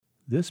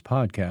This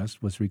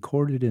podcast was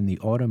recorded in the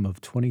autumn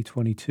of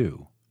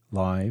 2022,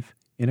 live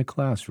in a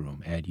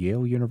classroom at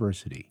Yale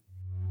University.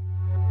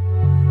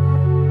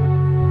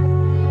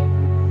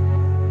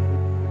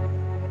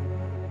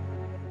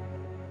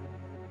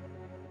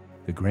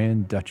 The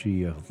Grand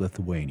Duchy of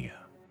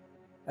Lithuania.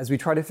 As we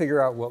try to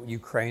figure out what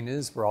Ukraine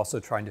is, we're also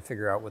trying to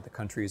figure out what the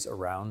countries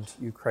around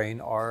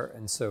Ukraine are.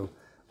 And so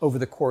over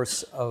the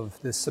course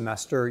of this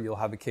semester, you'll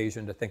have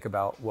occasion to think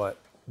about what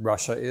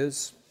Russia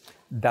is.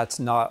 That's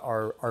not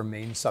our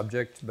main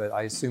subject, but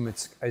I assume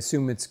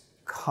it's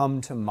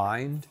come to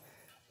mind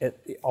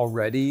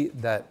already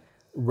that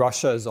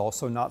Russia is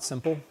also not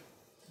simple,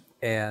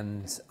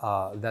 and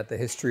that the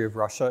history of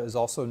Russia is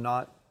also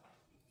not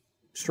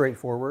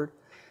straightforward,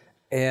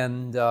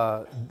 and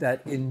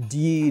that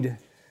indeed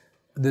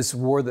this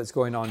war that's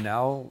going on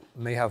now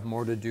may have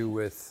more to do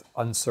with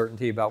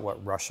uncertainty about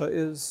what Russia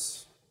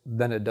is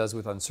than it does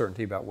with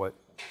uncertainty about what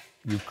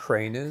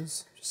Ukraine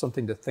is. Just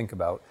something to think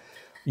about.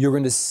 You're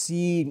going to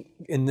see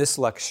in this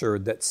lecture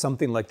that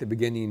something like the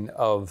beginning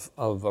of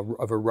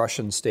a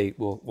Russian state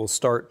will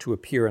start to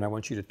appear, and I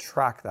want you to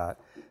track that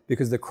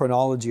because the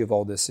chronology of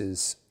all this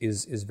is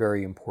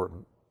very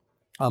important.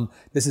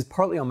 This is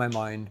partly on my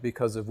mind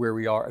because of where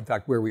we are, in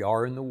fact, where we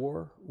are in the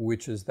war,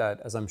 which is that,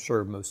 as I'm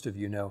sure most of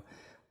you know,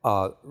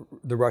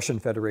 the Russian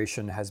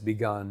Federation has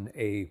begun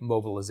a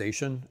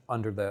mobilization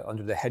under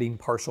the heading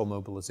partial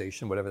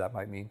mobilization, whatever that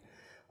might mean.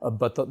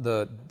 But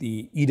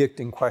the edict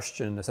in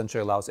question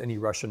essentially allows any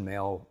Russian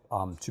male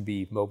to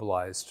be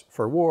mobilized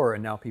for war,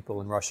 and now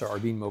people in Russia are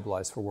being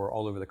mobilized for war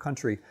all over the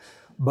country.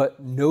 But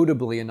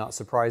notably and not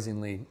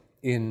surprisingly,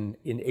 in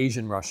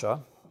Asian Russia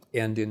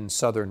and in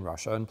southern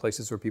Russia, in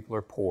places where people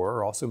are poor,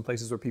 or also in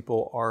places where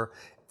people are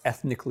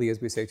ethnically,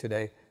 as we say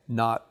today,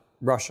 not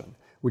Russian,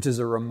 which is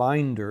a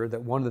reminder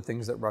that one of the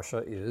things that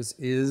Russia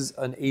is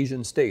an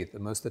Asian state,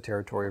 that most of the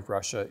territory of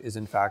Russia is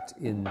in fact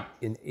in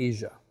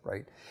Asia,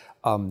 right?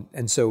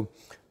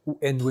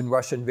 And when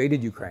Russia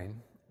invaded Ukraine,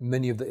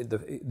 many of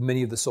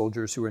the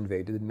soldiers who were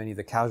invaded and many of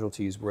the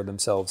casualties were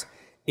themselves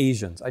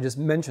Asians. I just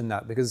mentioned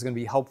that because it's going to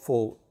be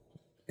helpful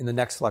in the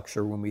next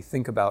lecture when we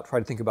try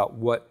to think about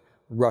what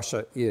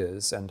Russia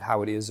is and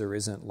how it is or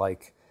isn't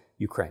like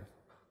Ukraine.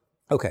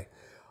 Okay,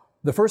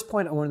 the first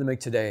point I wanted to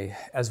make today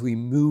as we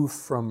move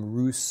from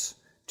Rus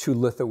to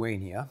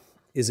Lithuania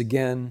is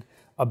again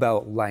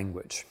about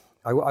language.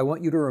 I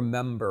want you to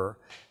remember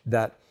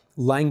that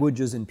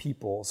languages and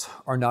peoples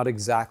are not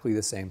exactly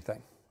the same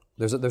thing.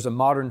 There's a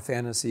modern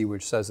fantasy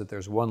which says that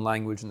there's one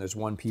language and there's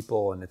one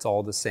people and it's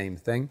all the same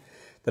thing.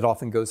 That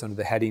often goes under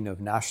the heading of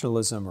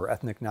nationalism or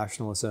ethnic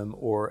nationalism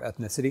or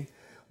ethnicity.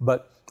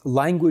 But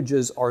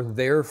languages are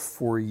there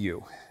for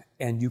you,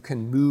 and you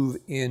can move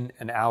in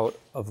and out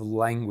of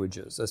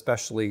languages,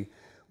 especially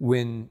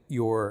when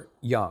you're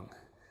young.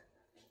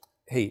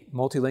 Hey,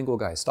 multilingual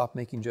guys, stop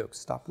making jokes,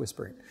 stop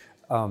whispering.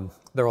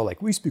 They're all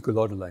like, we speak a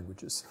lot of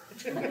languages.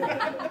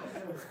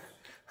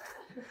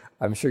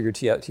 I'm sure your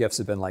TFs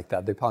have been like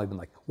that. They've probably been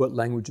like, what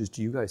languages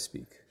do you guys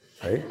speak?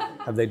 Right?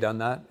 Have they done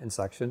that in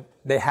section?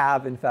 They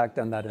have, in fact,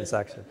 done that in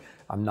section.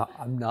 I'm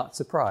not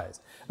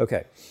surprised.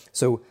 Okay,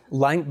 so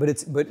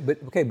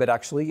but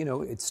actually, you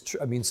know, it's true.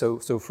 I mean, so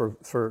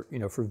for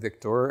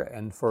Victor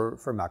and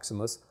for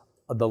Maximus,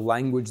 the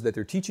language that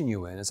they're teaching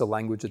you in is a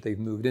language that they've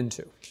moved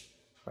into.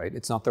 Right?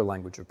 It's not their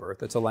language of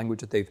birth. It's a language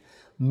that they've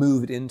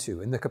moved into.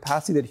 And the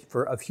capacity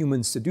of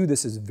humans to do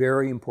this is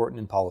very important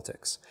in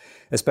politics,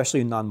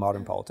 especially in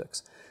non-modern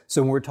politics.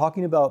 So when we're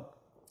talking about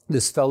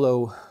this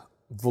fellow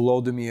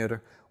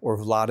Volodymyr or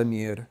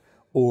Vladimir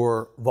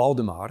or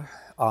Valdemar,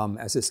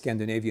 as his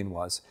Scandinavian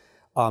was,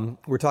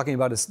 we're talking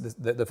about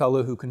the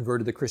fellow who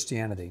converted to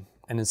Christianity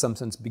and in some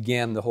sense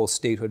began the whole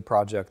statehood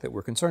project that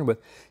we're concerned with.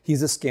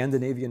 He's a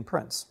Scandinavian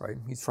prince, right?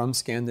 He's from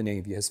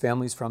Scandinavia. His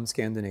family's from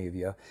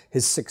Scandinavia.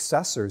 His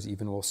successors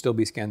even will still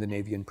be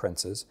Scandinavian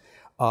princes.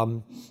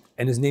 And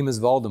his name is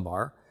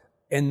Valdemar.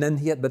 And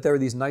then but there are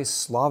these nice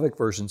Slavic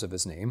versions of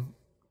his name.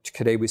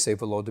 Today we say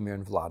Volodymyr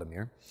and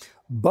Vladimir.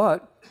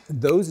 But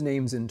those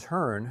names in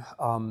turn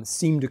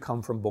seem to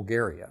come from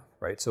Bulgaria,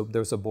 right? So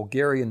there's a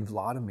Bulgarian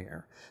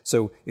Vladimir.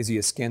 So is he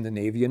a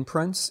Scandinavian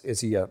prince? Is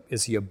he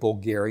a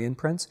Bulgarian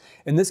prince?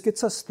 And this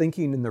gets us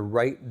thinking in the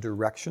right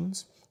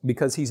directions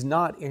because he's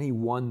not any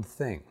one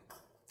thing,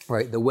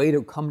 right? The way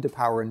to come to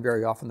power and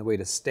very often the way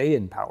to stay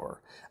in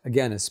power,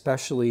 again,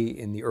 especially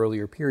in the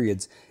earlier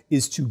periods,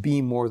 is to be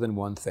more than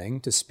one thing,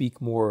 to speak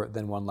more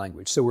than one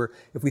language. So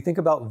if we think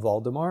about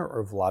Valdemar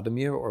or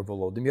Vladimir or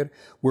Volodymyr,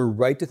 we're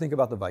right to think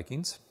about the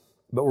Vikings,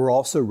 but we're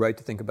also right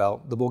to think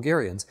about the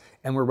Bulgarians,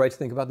 and we're right to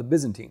think about the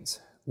Byzantines.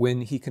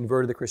 When he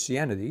converted to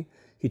Christianity,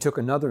 he took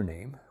another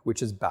name,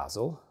 which is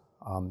Basil.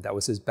 That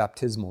was his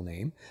baptismal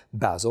name,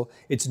 Basil.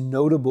 It's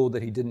notable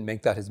that he didn't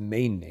make that his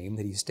main name,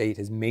 that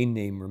his main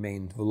name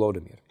remained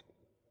Volodymyr.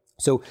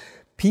 So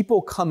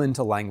people come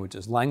into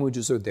languages.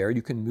 Languages are there.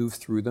 You can move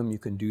through them. You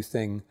can do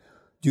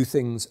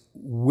things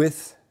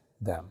with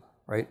them,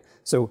 right?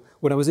 So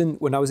when I was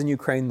in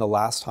Ukraine the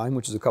last time,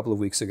 which is a couple of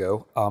weeks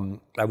ago,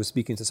 I was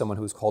speaking to someone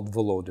who was called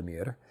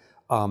Volodymyr.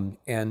 And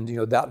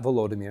that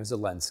Volodymyr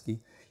Zelensky,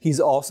 He's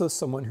also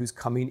someone who's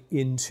coming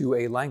into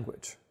a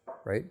language,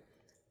 right?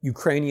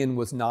 Ukrainian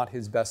was not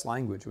his best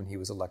language when he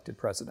was elected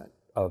president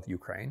of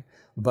Ukraine,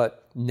 but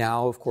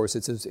now, of course,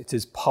 it's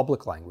his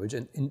public language,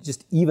 and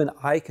just even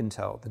I can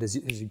tell that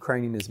his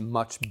Ukrainian is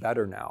much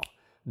better now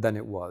than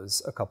it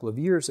was a couple of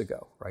years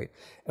ago, right?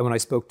 And when I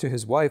spoke to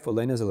his wife,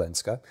 Olena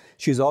Zelenska,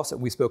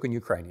 we spoke in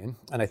Ukrainian,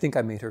 and I think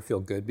I made her feel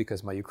good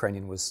because my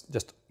Ukrainian was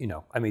just,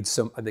 I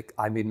think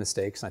I made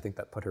mistakes, and I think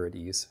that put her at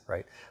ease,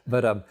 right?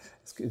 But,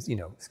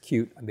 it's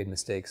cute, I made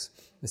mistakes.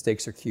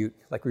 Mistakes are cute.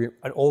 Like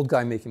an old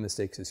guy making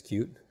mistakes is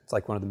cute. It's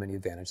like one of the many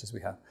advantages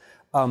we have.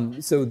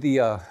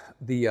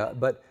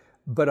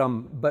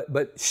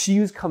 But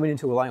she was coming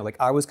into a language, like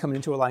I was coming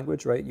into a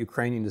language, right?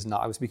 Ukrainian is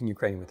not, I was speaking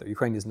Ukrainian with her.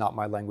 Ukrainian is not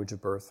my language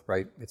of birth,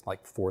 right? It's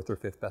like 4th or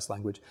 5th best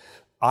language.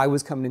 I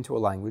was coming into a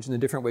language in a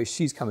different way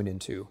she's coming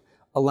into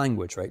a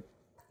language, right?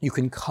 You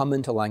can come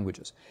into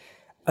languages.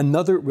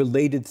 Another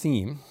related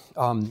theme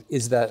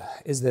is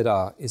that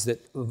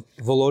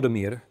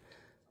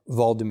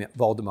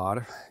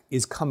Valdemar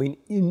is coming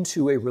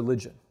into a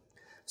religion.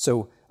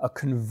 So a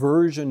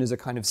conversion is a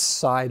kind of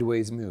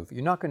sideways move.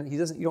 You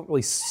don't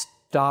really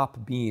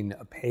stop being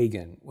a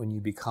pagan when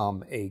you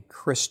become a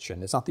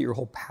Christian. It's not that your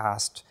whole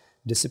past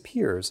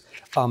disappears.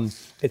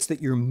 It's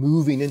that you're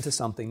moving into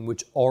something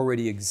which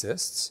already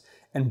exists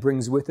and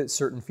brings with it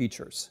certain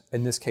features.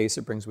 In this case,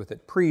 it brings with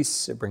it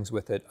priests, it brings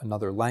with it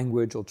another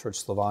language, Old Church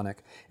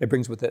Slavonic, it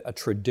brings with it a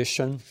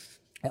tradition,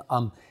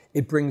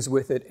 it brings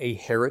with it a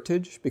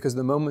heritage, because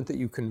the moment that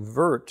you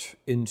convert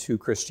into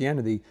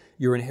Christianity,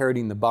 you're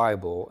inheriting the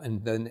Bible,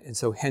 and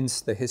so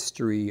hence the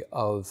history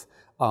of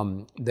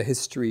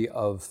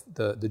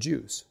the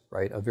Jews,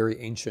 right? A very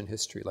ancient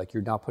history. Like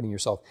you're now putting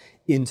yourself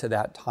into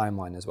that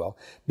timeline as well.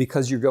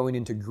 Because you're going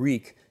into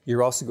Greek,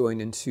 you're also going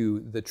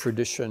into the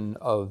tradition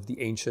of the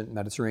ancient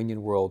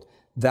Mediterranean world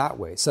that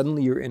way.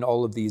 Suddenly you're in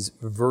all of these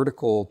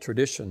vertical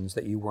traditions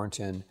that you weren't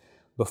in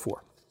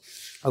before.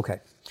 Okay,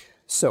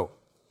 so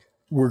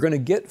we're going to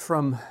get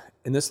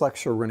in this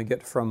lecture, we're going to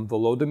get from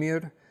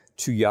Volodymyr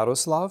to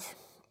Yaroslav,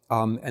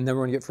 and then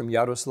we're going to get from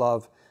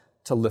Yaroslav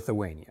to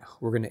Lithuania.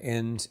 We're going to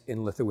end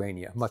in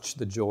Lithuania, much to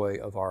the joy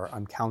of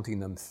I'm counting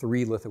them,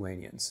 3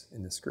 Lithuanians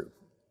in this group.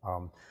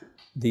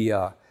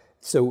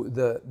 So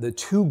the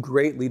 2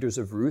 great leaders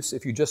of Rus,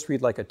 if you just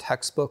read like a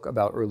textbook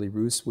about early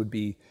Rus,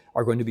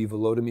 are going to be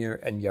Volodymyr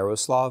and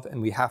Yaroslav,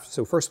 and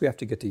first we have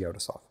to get to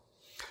Yaroslav.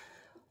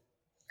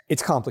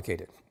 It's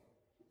complicated.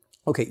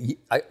 Okay,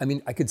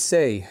 I could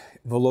say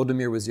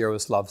Volodymyr was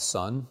Yaroslav's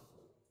son,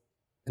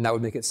 and that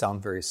would make it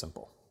sound very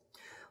simple.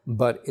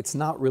 But it's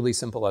not really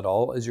simple at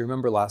all. As you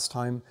remember last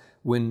time,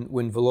 when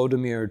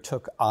Volodymyr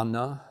took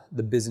Anna,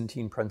 the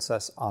Byzantine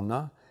princess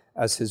Anna,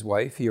 as his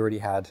wife, he already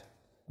had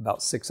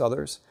about 6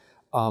 others,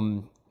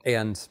 and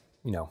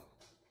a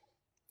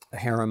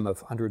harem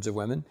of hundreds of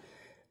women.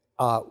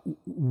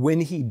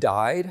 When he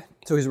died,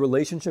 so his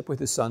relationship with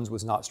his sons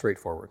was not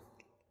straightforward.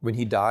 When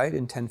he died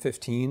in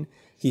 1015,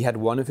 he had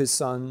one of his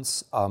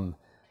sons, and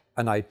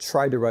I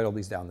tried to write all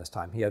these down this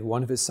time. He had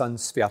one of his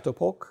sons,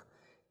 Sviatopolk,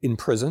 in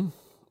prison,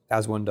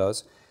 as one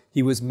does.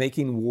 He was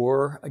making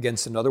war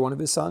against another one of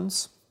his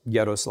sons,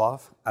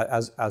 Yaroslav,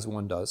 as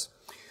one does.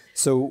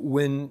 So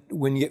when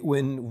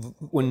Volodymyr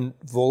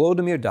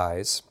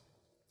dies,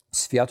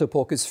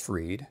 Sviatopolk is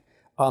freed.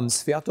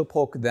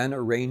 Sviatopolk then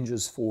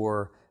arranges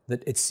for,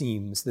 it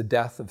seems, the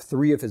death of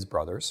 3 of his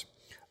brothers,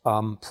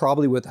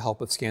 probably with the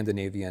help of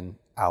Scandinavian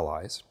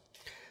allies.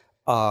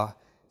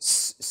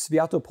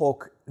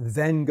 Sviatopolk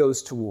then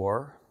goes to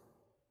war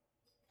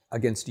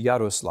against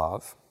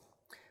Yaroslav.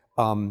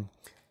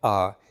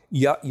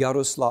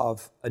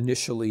 Yaroslav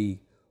initially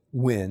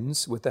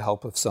wins with the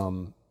help of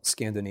some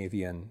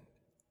Scandinavian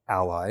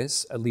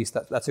allies. At least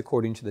that's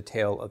according to the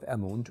tale of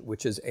Emund,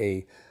 which is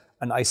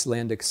an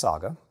Icelandic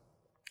saga,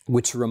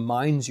 which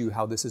reminds you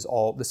how this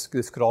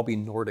could all be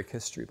Nordic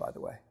history, by the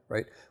way,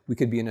 right? We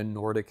could be in a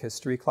Nordic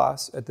history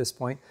class at this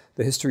point.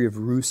 The history of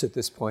Rus at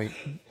this point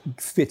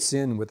fits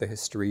in with the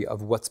history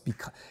of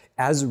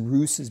as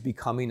Rus is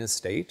becoming a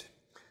state,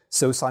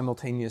 so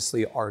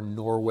simultaneously are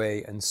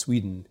Norway and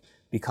Sweden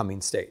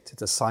becoming states.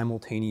 It's a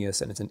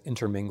simultaneous and it's an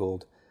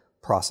intermingled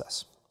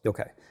process.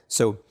 Okay,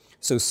 so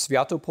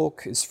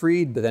Sviatopolk is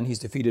freed, but then he's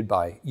defeated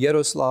by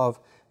Yaroslav.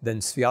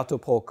 Then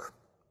Sviatopolk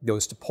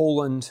goes to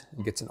Poland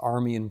and gets an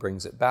army and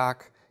brings it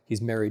back.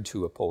 He's married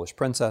to a Polish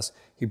princess.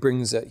 He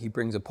brings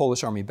a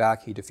Polish army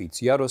back. He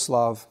defeats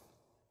Yaroslav.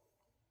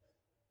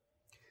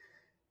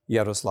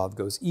 Yaroslav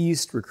goes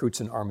east, recruits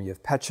an army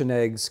of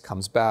Pechenegs,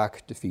 comes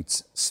back,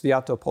 defeats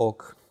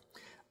Sviatopolk.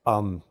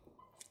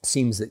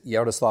 Seems that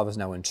Yaroslav is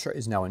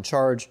now in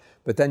charge,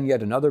 but then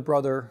yet another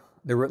brother.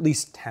 There were at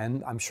least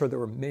 10. I'm sure there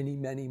were many,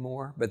 many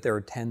more, but there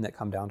are 10 that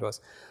come down to us.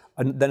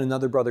 And then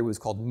another brother was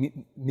called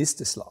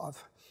Mstislav,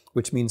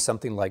 which means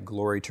something like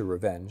glory to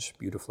revenge,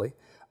 beautifully.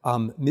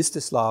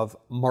 Mstislav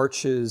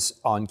marches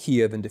on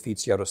Kyiv and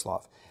defeats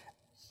Yaroslav.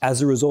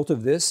 As a result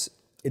of this,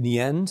 in the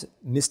end,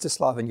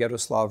 Mstislav and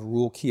Yaroslav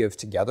rule Kyiv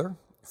together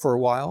for a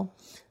while.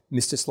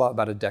 Mstislav,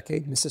 about a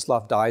decade.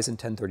 Mstislav dies in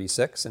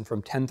 1036, and from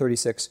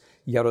 1036,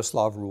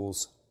 Yaroslav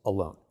rules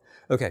alone.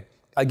 Okay,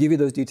 I give you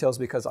those details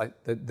because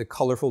the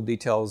colorful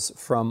details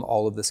from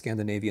all of the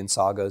Scandinavian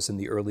sagas and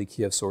the early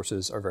Kiev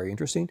sources are very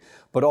interesting,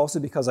 but also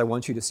because I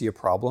want you to see a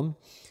problem,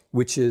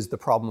 which is the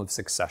problem of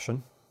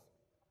succession,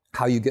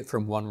 how you get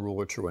from one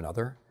ruler to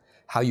another,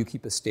 how you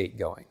keep a state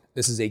going.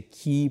 This is a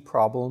key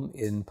problem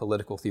in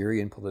political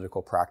theory and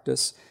political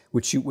practice,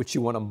 which you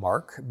want to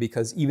mark,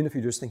 because even if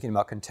you're just thinking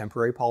about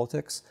contemporary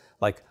politics,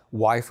 like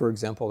why, for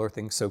example, are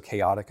things so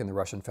chaotic in the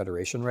Russian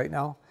Federation right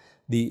now?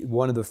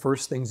 One of the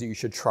first things that you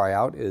should try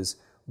out is,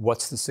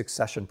 what's the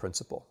succession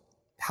principle?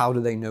 How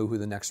do they know who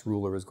the next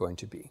ruler is going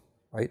to be,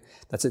 right?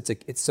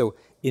 So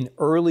in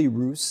early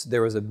Rus,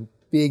 there was a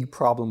big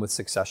problem with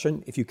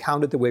succession. If you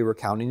count it the way we're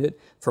counting it,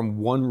 from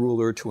one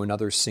ruler to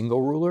another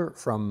single ruler,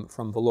 from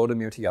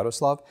Volodymyr to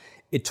Yaroslav,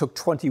 it took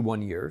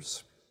 21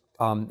 years.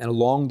 And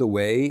along the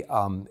way,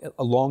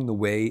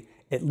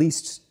 at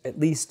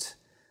least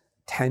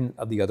 10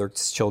 of the other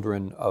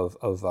children of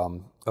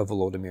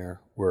Volodymyr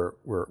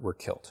were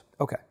killed.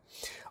 Okay.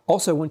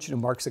 Also, I want you to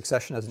mark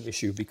succession as an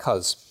issue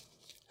because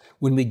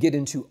when we get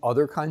into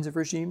other kinds of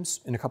regimes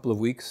in a couple of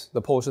weeks,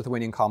 the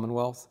Polish-Lithuanian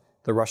Commonwealth,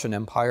 the Russian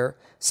Empire,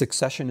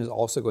 succession is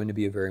also going to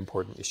be a very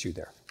important issue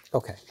there.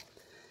 Okay.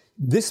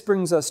 This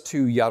brings us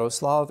to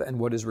Yaroslav and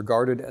what is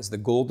regarded as the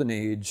golden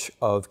age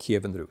of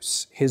Kievan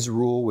Rus. His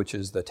rule, which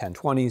is the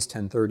 1020s,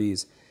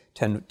 1030s,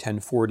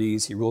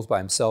 1040s, he rules by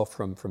himself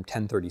from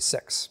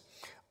 1036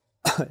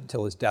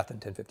 until his death in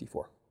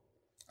 1054.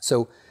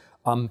 So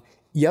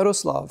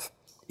Yaroslav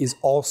is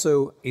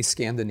also a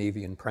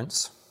Scandinavian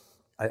prince.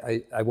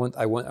 I want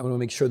to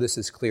make sure this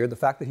is clear. The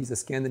fact that he's a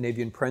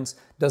Scandinavian prince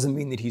doesn't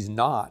mean that he's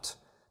not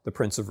the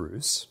Prince of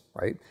Rus,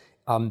 right?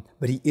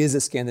 But he is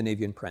a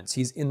Scandinavian prince.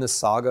 He's in the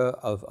saga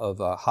of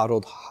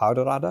Harald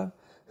Hardrada,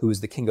 who is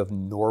the king of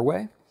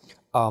Norway.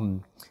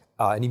 And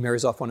he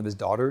marries off one of his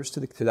daughters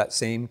to that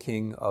same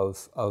king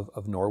of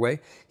Norway.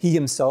 He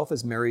himself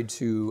is married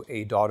to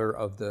a daughter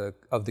of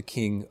the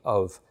king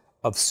of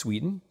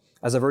Sweden.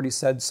 As I've already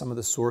said, some of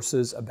the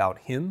sources about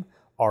him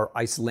are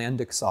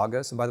Icelandic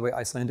sagas. And by the way,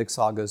 Icelandic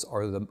sagas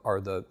are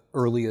the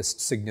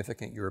earliest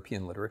significant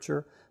European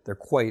literature. They're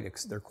quite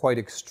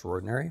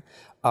extraordinary.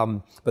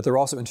 But they're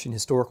also interesting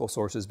historical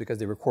sources because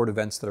they record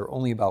events that are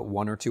only about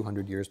 100 or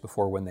 200 years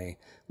before when they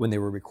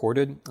were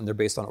recorded, and they're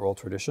based on oral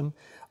tradition.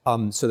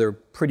 So they're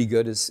pretty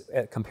good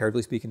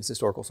comparatively speaking as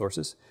historical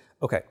sources.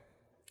 Okay.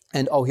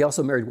 And he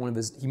also married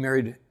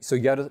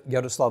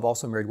Yaroslav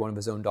also married one of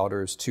his own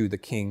daughters to the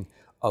king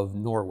of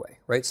Norway,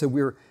 right? So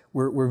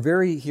we're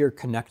very here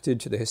connected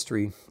to the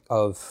history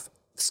of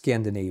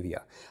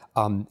Scandinavia.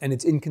 And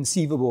it's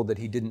inconceivable that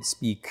he didn't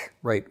speak,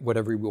 right,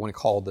 whatever we want to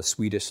call the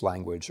Swedish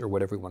language or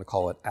whatever we want to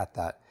call it at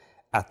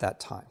that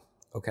time,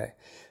 okay?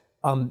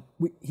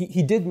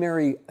 He did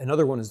marry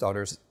another one of his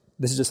daughters.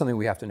 This is just something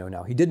we have to know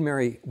now. He did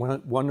marry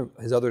one of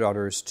his other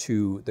daughters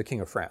to the King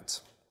of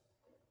France,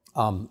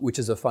 which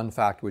is a fun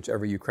fact which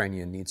every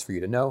Ukrainian needs for you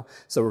to know.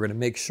 So we're going to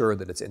make sure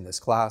that it's in this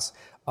class.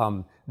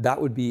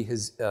 That would be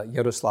his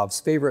Yaroslav's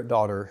favorite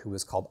daughter, who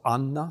was called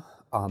Anna,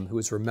 who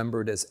is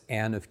remembered as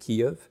Anne of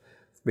Kyiv,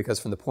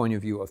 because from the point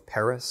of view of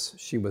Paris,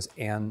 she was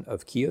Anne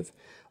of Kyiv.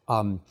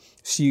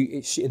 She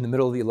in the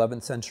middle of the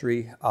 11th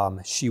century,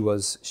 she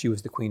was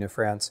the Queen of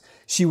France.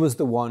 She was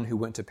the one who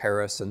went to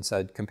Paris and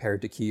said,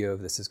 compared to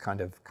Kyiv, this is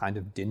kind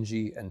of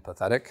dingy and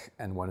pathetic,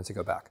 and wanted to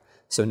go back.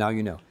 So now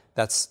you know.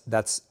 That's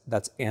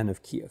Anne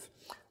of Kyiv.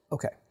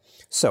 Okay,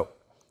 so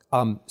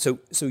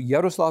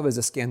Yaroslav is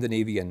a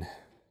Scandinavian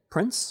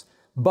prince,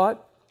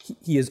 but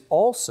he is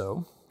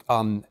also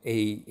an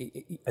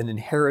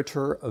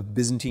inheritor of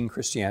Byzantine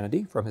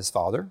Christianity from his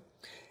father,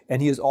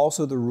 and he is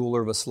also the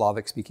ruler of a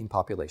Slavic-speaking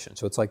population.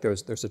 So it's like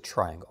there's a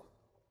triangle.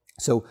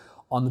 So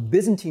on the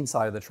Byzantine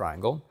side of the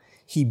triangle,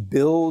 he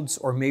builds,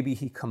 or maybe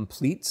he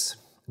completes,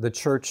 the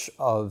Church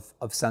of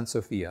Saint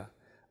Sophia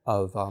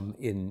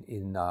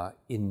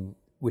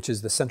which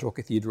is the central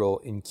cathedral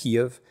in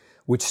Kyiv,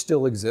 which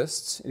still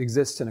exists. It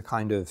exists in a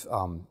kind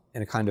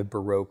of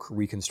Baroque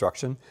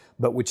reconstruction,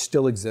 but which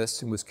still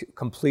exists and was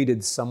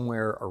completed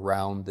somewhere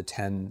around the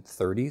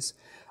 1030s.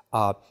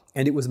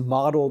 And it was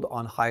modeled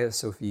on Hagia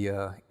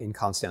Sophia in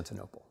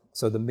Constantinople.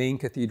 So the main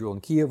cathedral in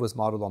Kyiv was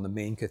modeled on the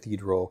main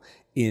cathedral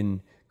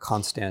in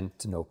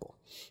Constantinople.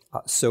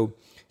 So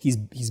he's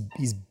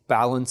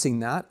balancing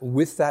that.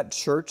 With that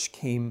church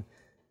came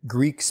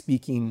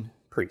Greek-speaking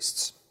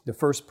priests. The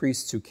first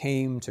priests who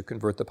came to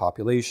convert the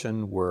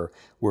population were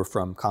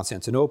from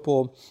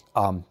Constantinople.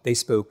 They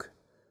spoke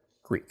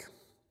Greek.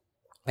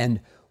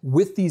 And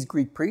with these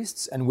Greek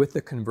priests and with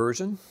the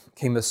conversion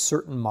came a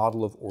certain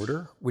model of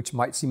order, which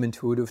might seem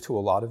intuitive to a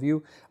lot of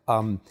you.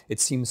 It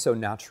seems so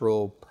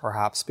natural,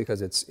 perhaps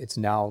because it's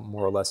now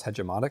more or less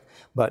hegemonic,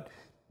 but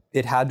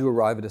it had to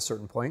arrive at a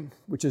certain point,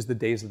 which is the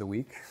days of the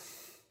week.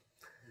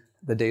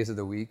 The days of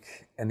the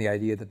week, and the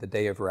idea that the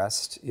day of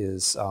rest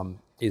is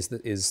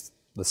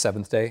the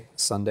seventh day,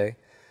 Sunday.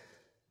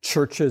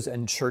 Churches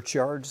and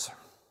churchyards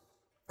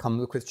come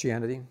with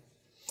Christianity.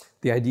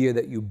 The idea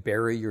that you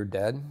bury your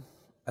dead,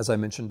 as I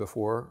mentioned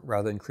before,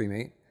 rather than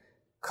cremate,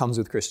 comes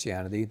with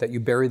Christianity. That you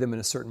bury them in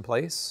a certain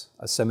place,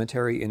 a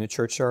cemetery, in a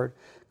churchyard,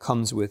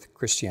 comes with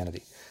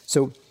Christianity.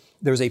 So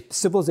there's a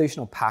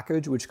civilizational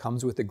package which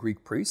comes with the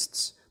Greek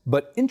priests,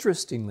 but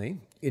interestingly,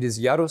 it is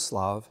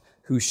Yaroslav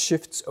who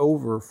shifts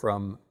over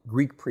from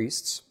Greek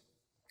priests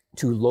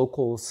to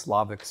local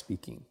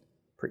Slavic-speaking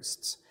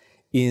priests.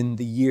 In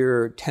the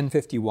year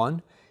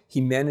 1051, he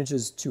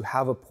manages to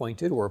have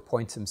appointed, or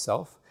appoints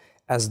himself,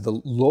 as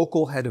the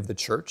local head of the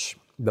church,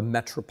 the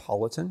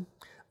metropolitan,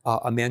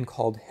 a man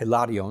called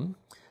Hilarion,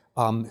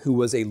 who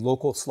was a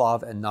local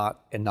Slav and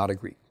not a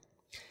Greek.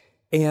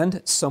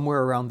 And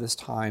somewhere around this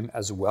time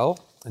as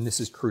well, and this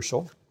is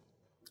crucial,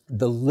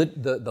 the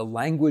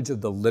language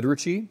of the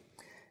liturgy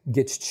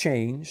gets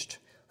changed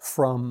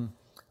from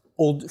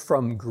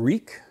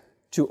Greek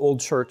to Old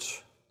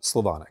Church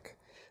Slavonic.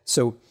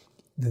 So,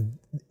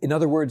 in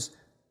other words,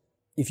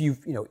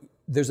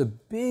 there's a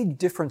big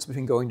difference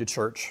between going to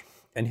church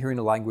and hearing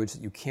a language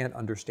that you can't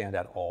understand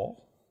at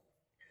all,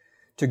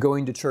 to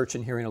going to church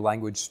and hearing a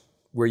language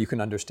where you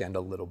can understand a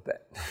little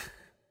bit,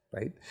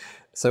 right?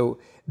 So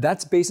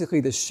that's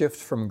basically the shift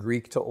from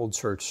Greek to Old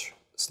Church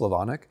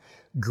Slavonic.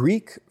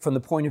 Greek, from the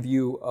point of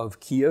view of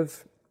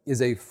Kyiv,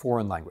 is a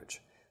foreign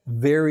language.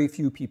 Very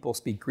few people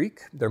speak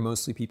Greek. They're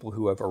mostly people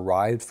who have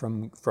arrived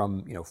from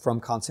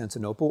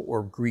Constantinople,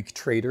 or Greek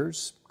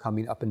traders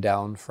coming up and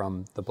down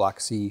from the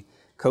Black Sea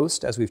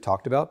coast, as we've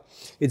talked about.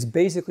 It's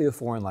basically a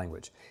foreign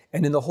language.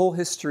 And in the whole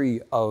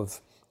history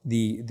of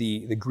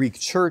the Greek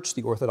church,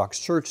 the Orthodox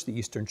Church, the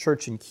Eastern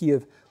Church in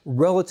Kyiv,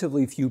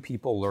 relatively few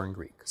people learn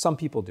Greek. Some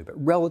people do, but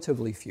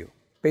relatively few.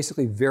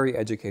 Basically, very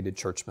educated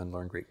churchmen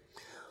learn Greek.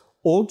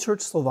 Old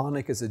Church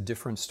Slavonic is a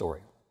different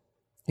story.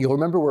 You'll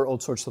remember where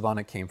Old Church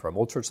Slavonic came from.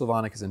 Old Church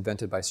Slavonic is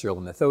invented by Cyril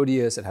and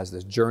Methodius. It has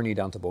this journey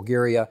down to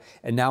Bulgaria,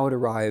 and now it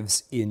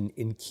arrives in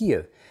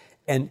Kyiv.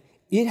 And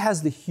it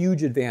has the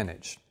huge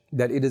advantage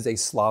that it is a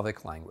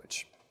Slavic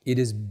language. It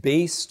is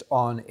based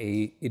on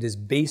a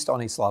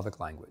Slavic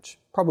language,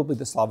 probably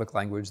the Slavic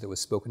language that was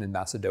spoken in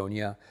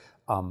Macedonia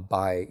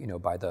by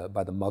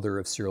the mother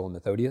of Cyril and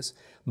Methodius.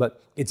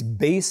 But it's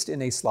based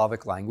in a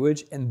Slavic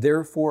language, and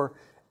therefore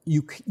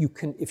you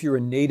can, if you're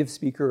a native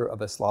speaker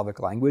of a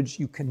Slavic language,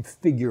 you can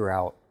figure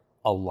out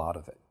a lot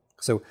of it.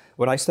 So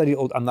when I studied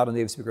I'm not a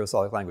native speaker of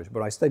Slavic language, but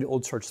when I studied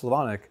Old Church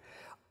Slavonic,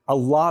 a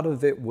lot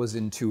of it was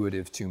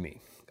intuitive to me.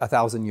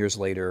 1,000 years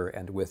later,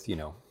 and with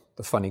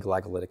the funny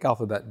glagolitic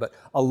alphabet, but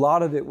a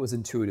lot of it was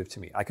intuitive to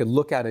me. I could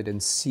look at it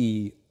and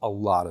see a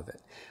lot of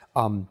it.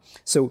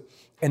 So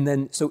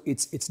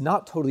it's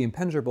not totally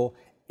impenetrable.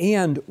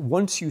 And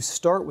once you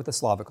start with a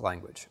Slavic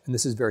language, and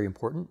this is very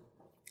important,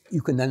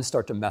 you can then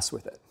start to mess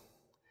with it.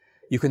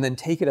 You can then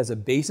take it as a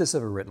basis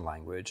of a written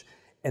language,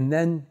 and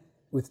then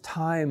with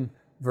time,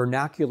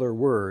 vernacular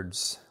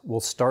words will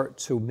start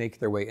to make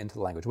their way into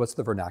the language. What's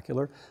the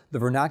vernacular? The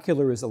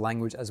vernacular is the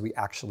language as we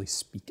actually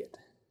speak it,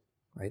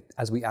 right?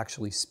 As we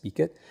actually speak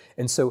it.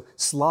 And so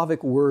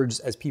Slavic words,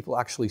 as people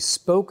actually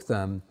spoke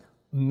them,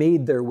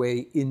 made their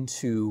way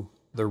into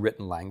the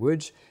written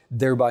language,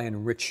 thereby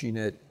enriching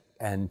it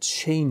and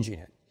changing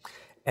it.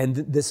 And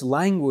this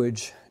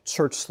language,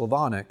 Church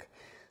Slavonic,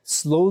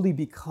 slowly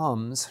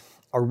becomes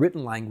a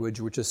written language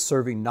which is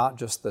serving not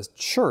just the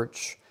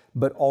church,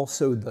 but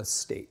also the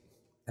state.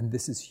 And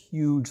this is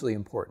hugely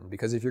important,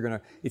 because if you're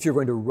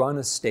going to run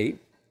a state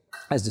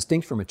as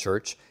distinct from a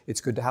church,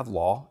 it's good to have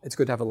law. It's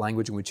good to have a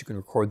language in which you can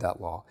record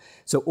that law.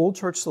 So Old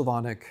Church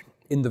Slavonic,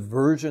 in the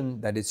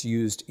version that it's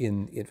used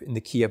in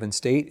the Kievan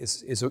state,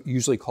 is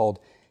usually called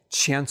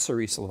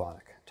Chancery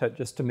Slavonic,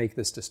 just to make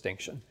this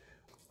distinction.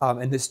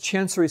 And this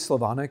Chancery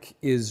Slavonic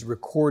is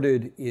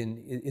recorded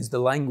is the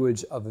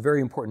language of a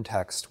very important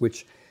text,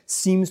 which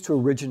seems to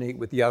originate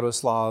with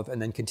Yaroslav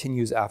and then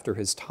continues after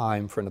his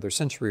time for another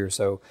century or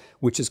so,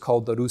 which is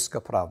called the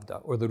Ruska Pravda,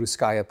 or the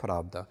Ruskaya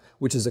Pravda,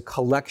 which is a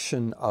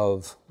collection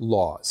of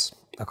laws,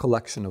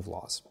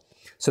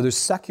 So there's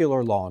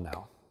secular law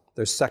now.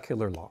 There's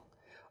secular law.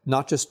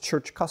 Not just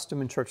church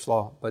custom and church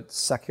law, but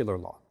secular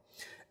law.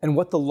 And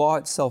what the law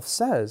itself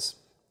says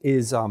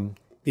is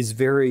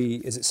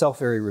itself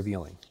very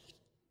revealing.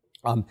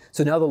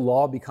 So now the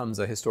law becomes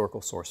a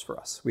historical source for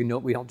us. We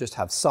don't just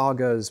have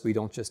sagas, we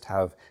don't just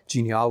have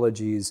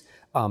genealogies,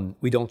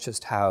 we don't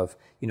just have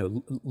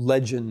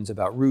legends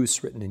about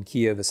Rus written in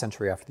Kyiv a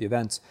century after the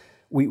events.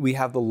 We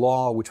have the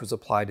law which was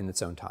applied in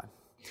its own time.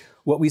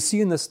 What we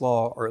see in this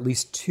law are at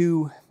least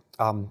two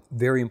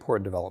very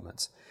important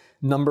developments.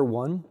 Number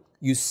one,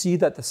 you see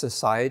that the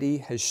society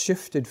has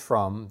shifted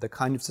from the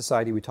kind of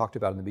society we talked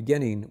about in the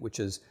beginning, which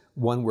is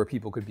one where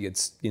people could be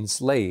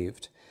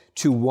enslaved,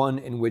 to one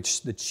in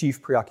which the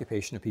chief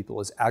preoccupation of people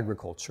is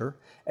agriculture,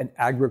 and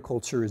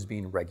agriculture is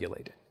being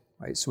regulated,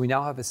 right? So we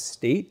now have a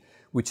state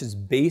which is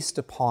based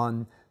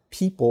upon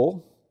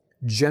people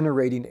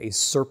generating a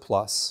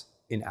surplus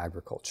in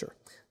agriculture.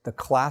 The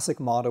classic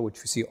model,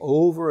 which we see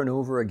over and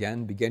over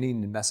again,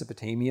 beginning in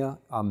Mesopotamia,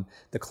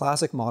 the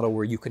classic model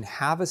where you can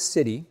have a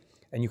city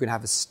and you can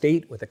have a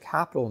state with a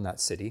capital in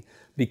that city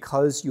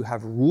because you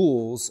have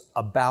rules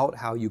about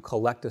how you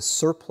collect a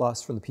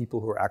surplus from the people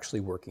who are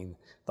actually working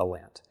the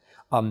land.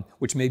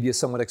 which may be a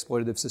somewhat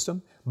exploitative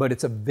system, but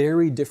it's a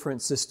very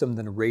different system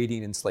than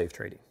raiding and slave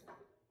trading.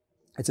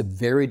 It's a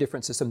very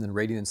different system than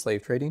raiding and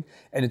slave trading,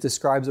 and it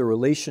describes a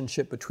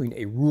relationship between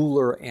a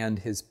ruler and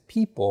his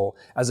people,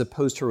 as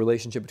opposed to a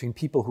relationship between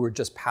people who are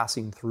just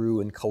passing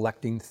through and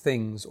collecting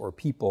things or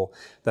people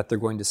that they're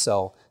going to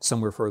sell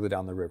somewhere further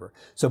down the river.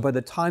 So by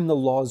the time the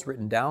law is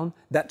written down,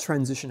 that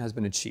transition has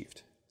been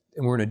achieved,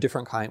 and we're in a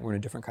different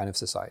kind of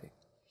society.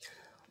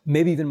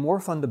 Maybe even more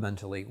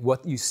fundamentally,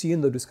 what you see in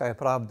the Ruskaya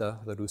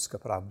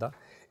Pravda,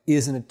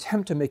 is an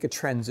attempt to make a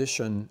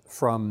transition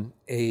from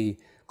a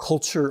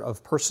culture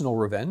of personal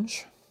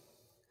revenge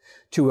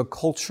to a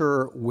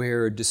culture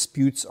where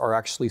disputes are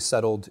actually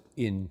settled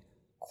in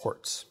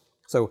courts.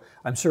 So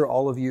I'm sure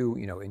all of you,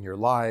 in your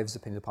lives,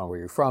 depending upon where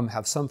you're from,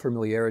 have some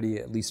familiarity,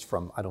 at least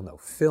from,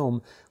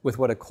 film, with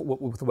what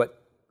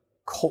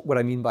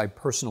I mean by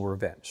personal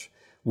revenge,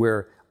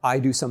 where I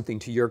do something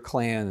to your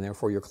clan, and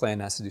therefore your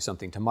clan has to do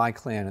something to my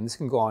clan, and this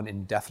can go on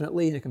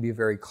indefinitely, and it can be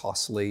very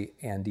costly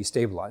and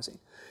destabilizing.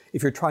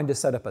 If you're trying to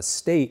set up a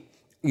state,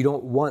 you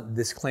don't want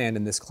this clan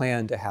and this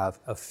clan to have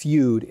a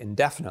feud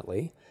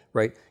indefinitely,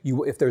 right?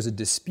 If there's a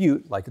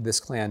dispute, like this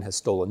clan has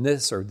stolen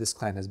this, or this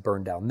clan has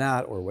burned down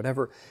that, or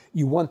whatever,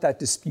 you want that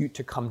dispute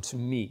to come to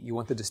me. You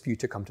want the dispute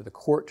to come to the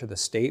court, to the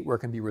state, where it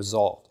can be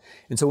resolved.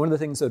 And so one of the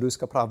things that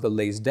Ruska Pravda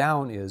lays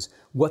down is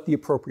what the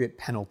appropriate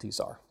penalties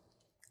are.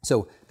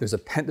 So there's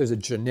a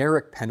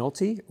generic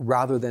penalty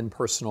rather than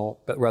personal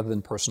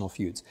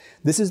feuds.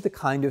 This is the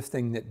kind of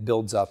thing that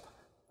builds up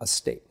a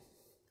state.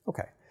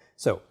 Okay,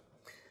 so.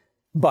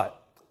 But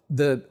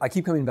I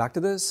keep coming back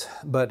to this,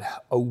 but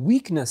a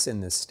weakness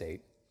in this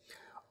state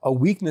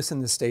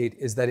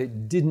is that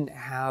it didn't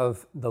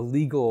have the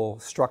legal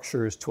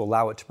structures to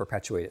allow it to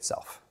perpetuate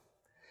itself,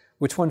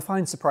 which one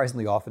finds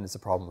surprisingly often is a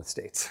problem with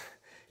states.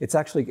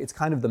 It's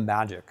kind of the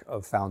magic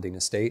of founding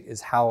a state,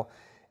 is how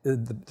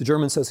the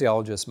German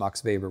sociologist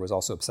Max Weber was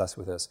also obsessed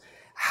with this,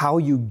 how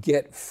you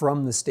get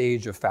from the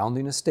stage of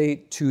founding a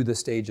state to the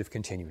stage of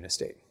continuing a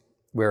state,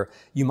 where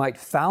you might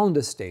found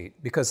a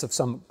state because of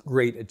some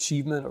great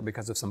achievement or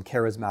because of some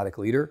charismatic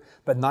leader,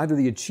 but neither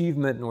the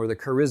achievement nor the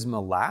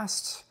charisma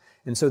lasts.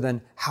 And so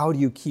then how do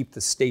you keep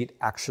the state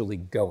actually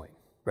going,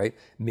 right?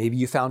 Maybe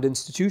you found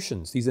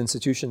institutions. These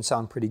institutions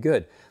sound pretty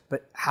good,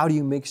 but how do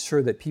you make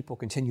sure that people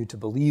continue to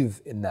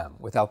believe in them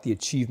without the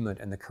achievement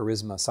and the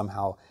charisma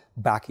somehow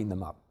backing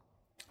them up?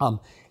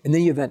 In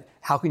the event,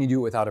 how can you do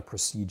it without a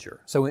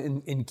procedure? So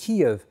in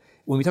Kyiv,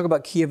 when we talk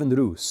about Kyiv and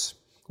Rus,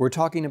 we're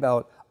talking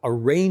about a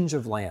range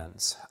of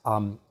lands,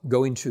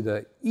 going to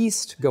the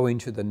east, going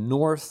to the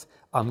north,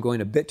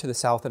 going a bit to the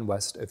south and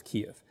west of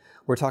Kyiv.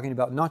 We're talking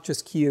about not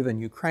just Kyiv and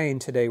Ukraine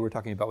today, we're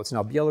talking about what's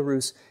now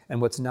Belarus and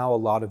what's now a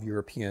lot of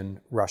European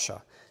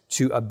Russia,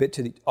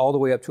 all the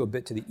way up to a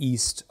bit to the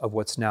east of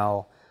what's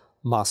now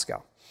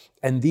Moscow.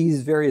 And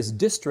these various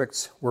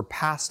districts were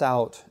passed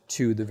out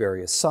to the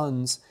various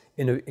sons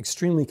in an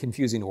extremely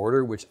confusing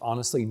order, which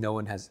honestly no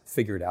one has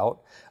figured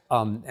out.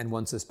 And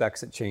one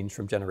suspects it changed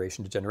from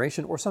generation to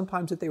generation, or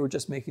sometimes that they were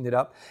just making it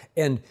up.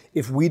 And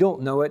if we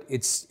don't know it,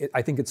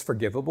 I think it's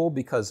forgivable,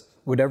 because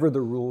whatever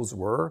the rules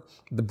were,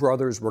 the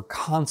brothers were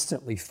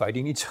constantly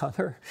fighting each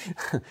other.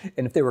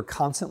 And if they were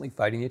constantly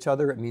fighting each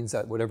other, it means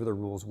that whatever the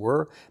rules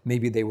were,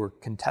 maybe they were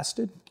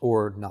contested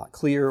or not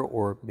clear,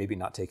 or maybe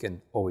not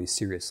taken always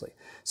seriously.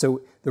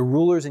 So the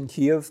rulers in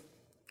Kyiv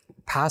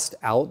passed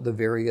out the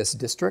various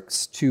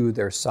districts to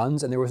their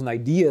sons, and there was an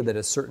idea that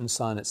a certain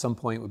son at some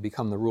point would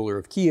become the ruler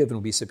of Kyiv and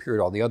would be superior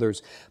to all the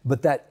others,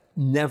 but that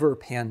never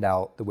panned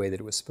out the way that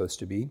it was supposed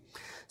to be.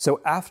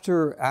 So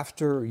after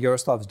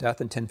Yaroslav's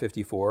death in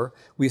 1054,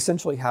 we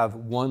essentially have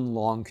one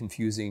long,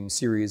 confusing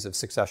series of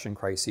succession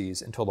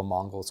crises until the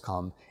Mongols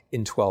come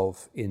in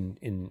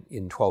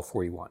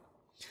 1241.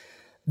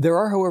 There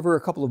are,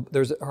 however,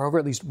 there's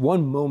at least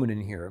one moment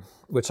in here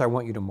which I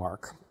want you to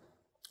mark,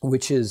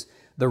 which is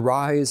the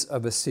rise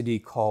of a city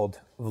called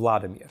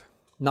Vladimir.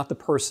 Not the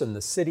person,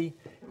 the city.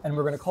 And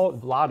we're going to call it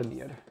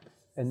Vladimir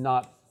and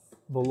not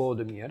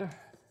Volodymyr,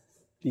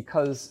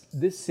 because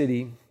this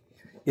city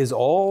is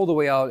all the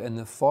way out in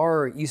the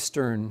far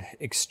eastern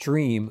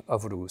extreme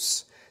of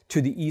Rus,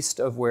 a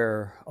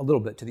little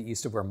bit to the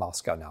east of where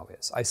Moscow now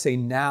is. I say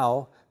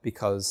now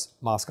because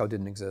Moscow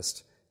didn't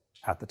exist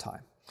at the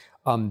time.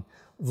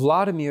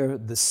 Vladimir,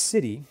 the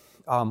city,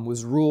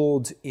 was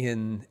ruled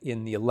in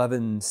the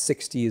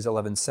 1160s,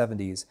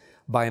 1170s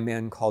by a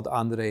man called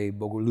Andrei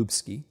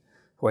Bogolubsky,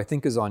 who I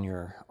think is on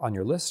your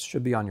list,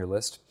 should be on your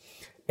list.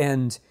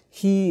 And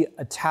he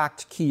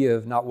attacked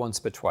Kyiv not once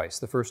but twice.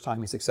 The first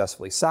time he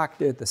successfully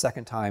sacked it. The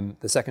second time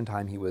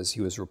he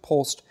was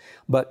repulsed.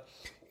 But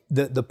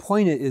the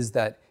point is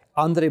that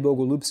Andrei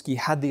Bogolubsky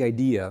had the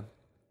idea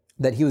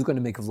that he was going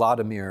to make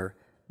Vladimir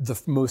the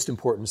most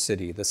important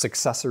city, the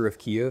successor of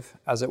Kyiv,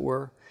 as it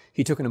were.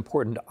 He took an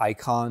important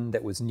icon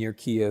that was near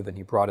Kyiv and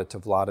he brought it to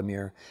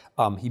Vladimir.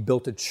 He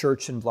built a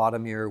church in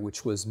Vladimir,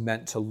 which was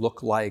meant to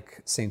look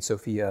like St.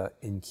 Sophia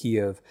in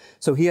Kyiv.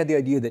 So he had the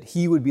idea that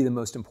he would be the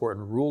most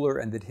important ruler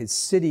and that his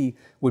city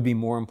would be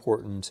more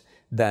important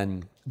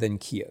than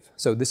Kyiv.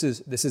 So this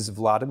is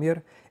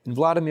Vladimir, and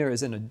Vladimir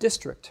is in a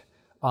district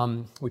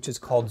which is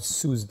called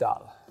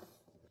Suzdal.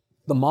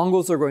 The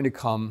Mongols are going to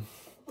come.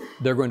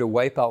 They're going to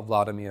wipe out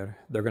Vladimir.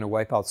 They're going to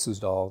wipe out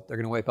Suzdal. They're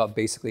going to wipe out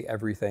basically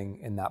everything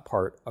in that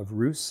part of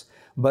Rus.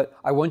 But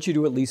I want you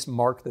to at least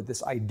mark that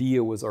this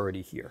idea was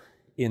already here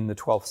in the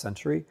 12th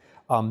century,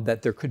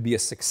 that there could be a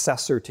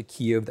successor to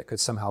Kyiv that could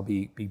somehow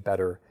be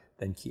better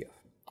than Kyiv.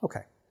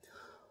 Okay.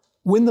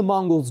 When the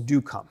Mongols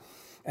do come,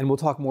 and we'll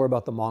talk more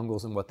about the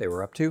Mongols and what they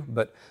were up to,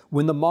 but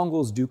when the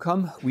Mongols do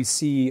come, we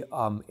see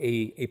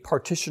a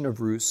partition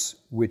of Rus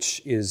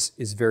which is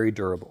very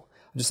durable.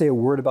 I'll just say a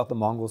word about the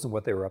Mongols and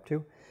what they were up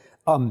to.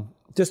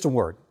 Just a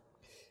word.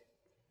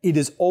 It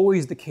is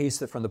always the case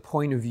that from the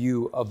point of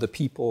view of the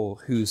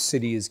people whose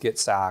cities get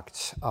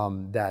sacked,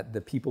 that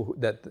the people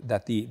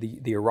that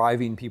the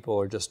arriving people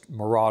are just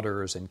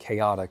marauders and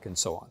chaotic and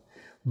so on.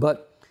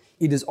 But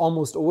it is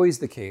almost always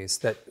the case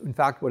that, in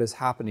fact, what is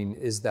happening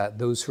is that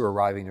those who are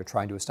arriving are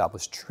trying to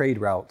establish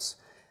trade routes,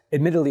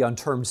 admittedly on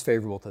terms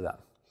favorable to them.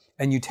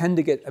 And you tend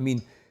to get,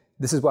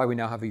 this is why we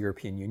now have a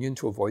European Union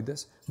to avoid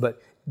this,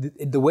 but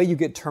the way you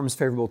get terms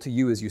favorable to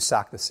you is you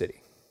sack the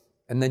city,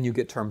 and then you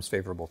get terms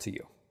favorable to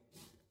you.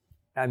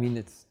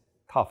 It's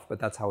tough, but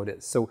that's how it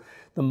is. So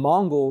the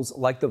Mongols,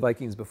 like the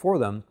Vikings before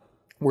them,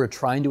 were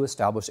trying to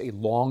establish a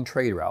long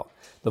trade route.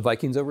 The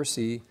Vikings over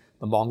sea,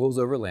 the Mongols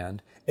over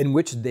land, in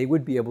which they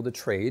would be able to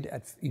trade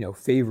at,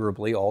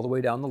 favorably all the way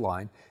down the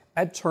line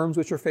at terms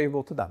which are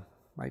favorable to them,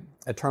 right?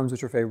 At terms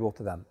which are favorable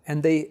to them.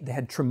 And they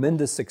had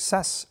tremendous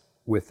success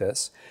with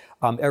this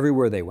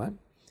everywhere they went.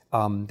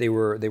 They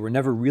were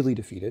never really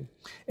defeated.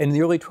 And in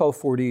the early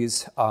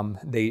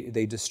 1240s,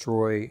 they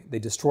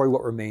destroy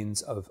what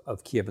remains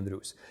of Kiev and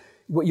Rus.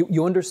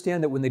 You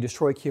understand that when they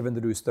destroy Kiev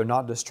and Rus, they're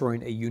not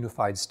destroying a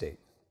unified state,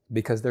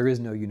 because there is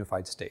no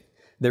unified state.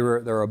 There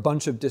are a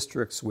bunch of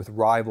districts with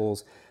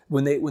rivals.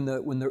 When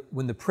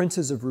the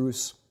princes of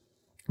Rus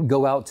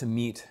go out to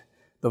meet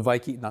the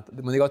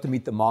when they go out to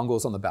meet the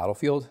Mongols on the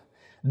battlefield,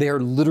 they are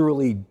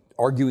literally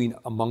arguing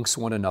amongst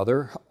one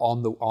another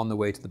on the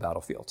way to the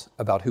battlefield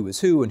about who is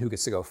who and who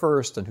gets to go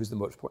first and who's the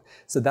most important.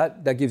 So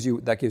that gives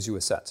you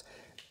a sense.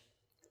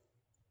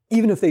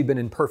 Even if they'd been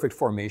in perfect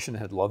formation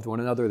and had loved one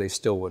another, they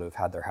still would have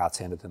had their hats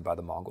handed to them by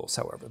the Mongols.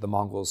 However, the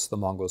Mongols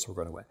were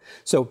going to win.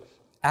 So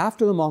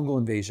after the Mongol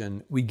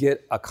invasion, we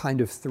get a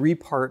kind of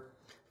three-part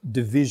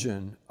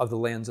division of the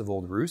lands of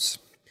Old Rus,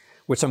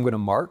 which I'm going to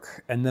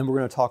mark, and then we're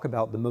going to talk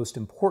about the most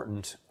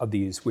important of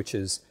these, which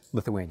is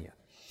Lithuania.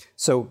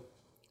 So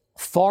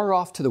far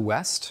off to the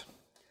west,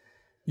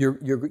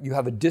 you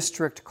have a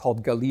district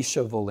called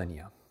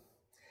Galicia-Volhynia.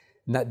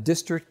 And that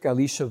district,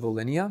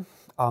 Galicia-Volhynia,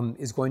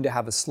 is going to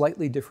have a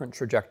slightly different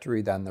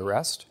trajectory than the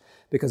rest,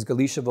 because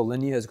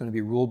Galicia-Volhynia is going to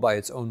be ruled by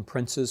its own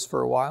princes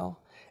for a while.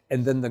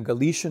 And then the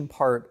Galician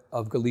part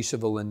of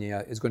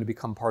Galicia-Volhynia is going to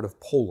become part of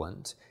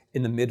Poland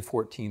in the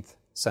mid-14th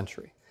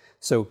century.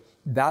 So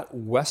that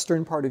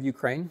western part of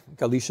Ukraine,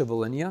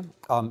 Galicia-Volhynia,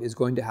 is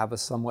going to have a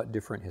somewhat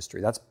different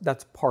history.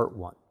 That's part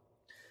one.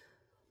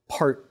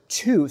 Part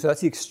two, so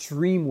that's the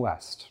extreme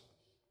west.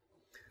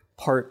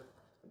 Part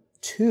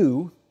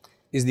two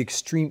is the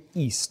extreme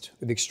east,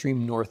 or the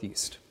extreme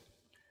northeast.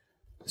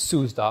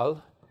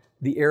 Suzdal,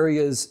 the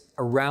areas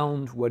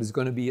around what is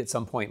going to be at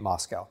some point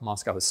Moscow.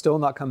 Moscow is still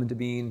not coming to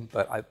being,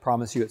 but I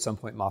promise you at some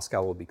point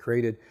Moscow will be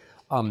created.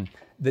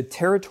 The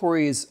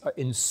territories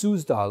in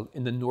Suzdal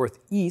in the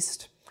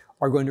northeast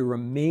are going to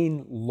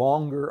remain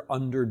longer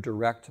under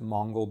direct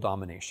Mongol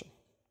domination.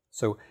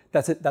 So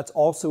that's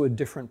also a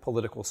different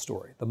political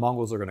story. The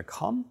Mongols are going to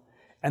come,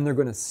 and they're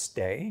going to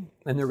stay,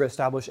 and they're going to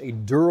establish a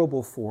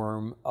durable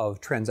form of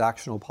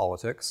transactional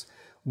politics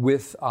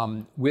with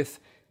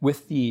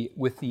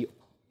the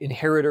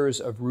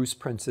inheritors of Rus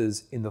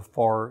princes in the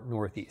far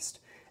northeast.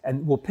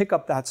 And we'll pick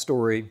up that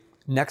story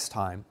next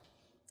time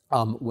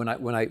when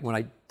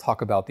I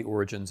talk about the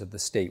origins of the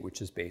state, which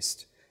is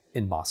based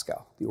in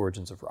Moscow, the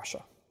origins of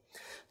Russia.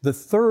 The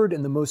third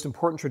and the most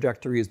important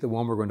trajectory is the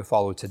one we're going to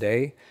follow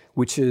today,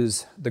 which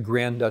is the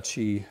Grand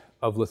Duchy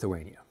of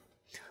Lithuania.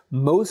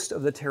 Most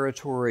of the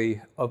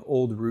territory of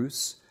Old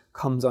Rus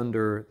comes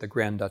under the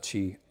Grand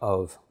Duchy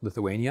of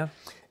Lithuania.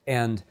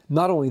 And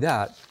not only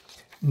that,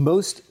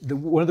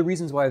 one of the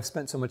reasons why I've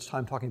spent so much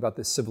time talking about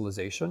this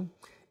civilization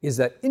is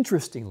that,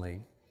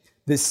 interestingly,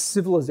 this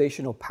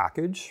civilizational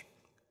package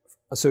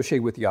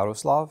associated with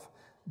Yaroslav,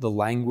 the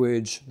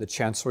language, the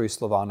Chancellery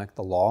Slavonic,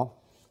 the law,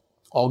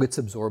 all gets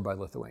absorbed by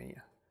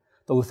Lithuania.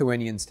 The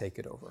Lithuanians take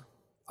it over.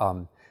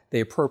 They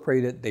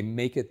appropriate it, they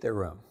make it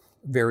their own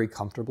very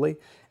comfortably.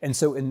 And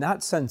so in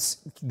that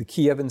sense, the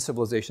Kievan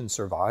civilization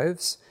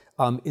survives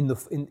in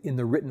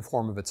the written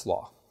form of its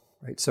law.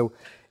 Right? So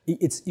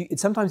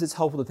sometimes it's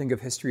helpful to think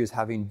of history as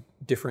having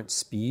different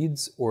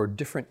speeds or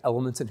different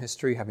elements in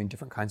history having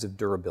different kinds of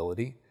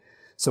durability.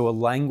 So a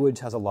language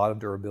has a lot of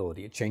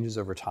durability. It changes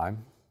over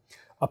time.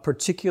 A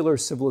particular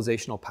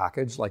civilizational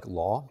package like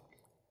law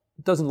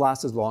doesn't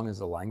last as long as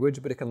a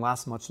language, but it can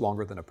last much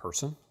longer than a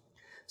person.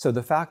 So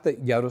the fact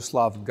that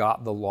Yaroslav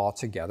got the law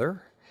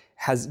together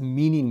has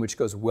meaning which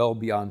goes well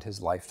beyond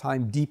his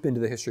lifetime, deep into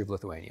the history of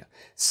Lithuania.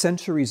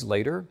 Centuries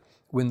later,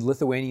 when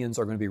Lithuanians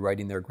are going to be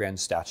writing their grand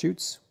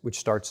statutes, which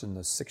starts in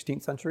the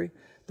 16th century,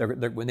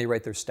 when they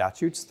write their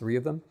statutes, 3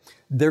 of them,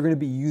 they're going to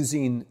be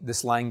using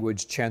this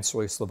language,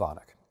 Chancellery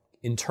Slavonic.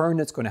 In turn,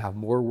 it's going to have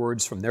more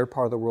words from their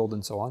part of the world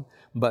and so on.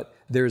 But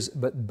this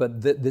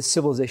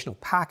civilizational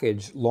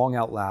package long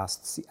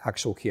outlasts the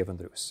actual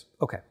Kievan Rus.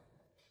 Okay,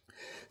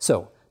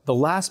 so the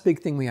last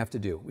big thing we have to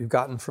do, we've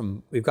gotten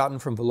from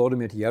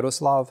Volodymyr to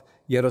Yaroslav,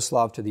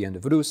 Yaroslav to the end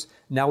of Rus.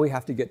 Now we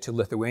have to get to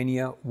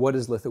Lithuania. What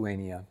is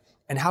Lithuania?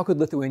 And how could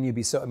Lithuania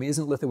be so? I mean,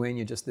 isn't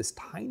Lithuania just this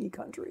tiny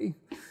country?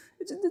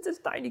 It's this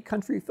tiny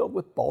country filled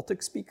with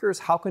Baltic speakers.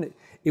 How can it?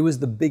 It was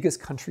the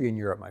biggest country in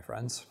Europe, my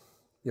friends.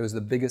 It was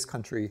the biggest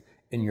country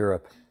in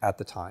Europe at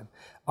the time.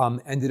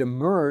 And it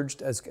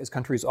emerged, as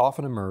countries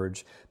often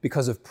emerge,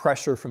 because of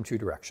pressure from 2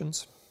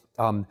 directions.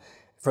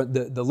 For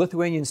the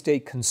Lithuanian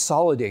state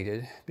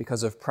consolidated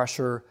because of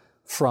pressure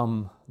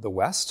from the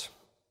West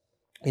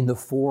in the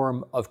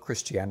form of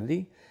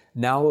Christianity,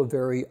 now a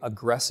very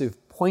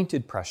aggressive,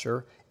 pointed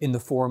pressure in the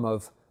form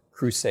of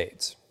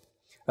crusades.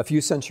 A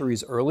few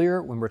centuries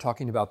earlier, when we're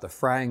talking about the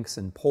Franks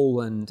and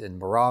Poland and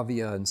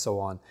Moravia and so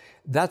on,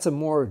 that's a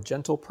more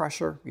gentle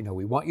pressure. You know,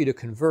 we want you to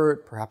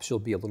convert, perhaps you'll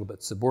be a little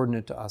bit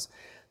subordinate to us.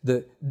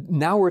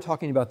 Now we're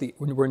talking about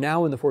we're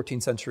now in the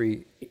 14th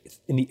century,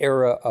 in the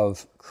era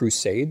of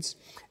crusades,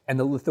 and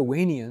the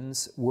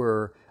Lithuanians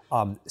were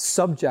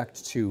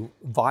subject to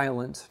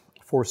violent,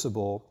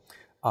 forcible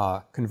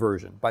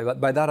conversion.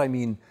 By that I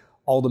mean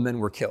all the men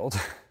were killed.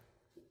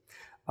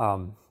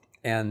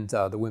 And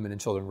the women and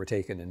children were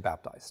taken and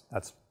baptized.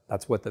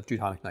 That's what the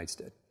Teutonic Knights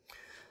did.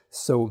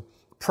 So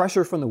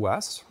pressure from the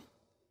West.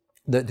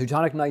 The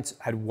Teutonic Knights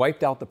had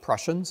wiped out the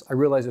Prussians. I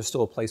realize there's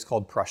still a place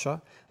called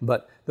Prussia,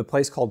 but the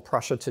place called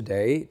Prussia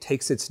today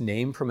takes its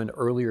name from an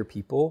earlier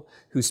people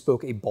who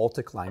spoke a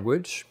Baltic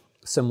language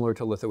similar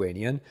to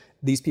Lithuanian.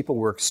 These people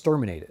were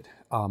exterminated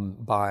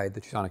by the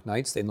Teutonic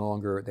Knights. They no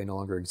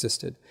longer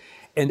existed.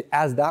 And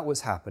as that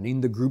was happening,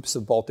 the groups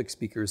of Baltic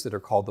speakers that are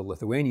called the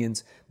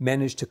Lithuanians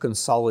managed to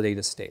consolidate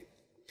a state.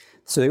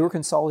 So they were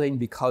consolidating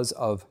because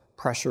of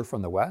pressure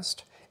from the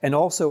West. And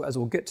also, as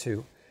we'll get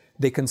to,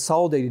 they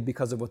consolidated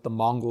because of what the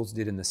Mongols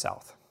did in the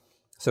south.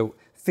 So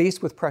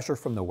faced with pressure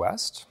from the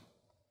West,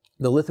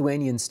 the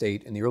Lithuanian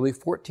state in the early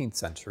 14th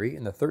century,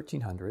 in the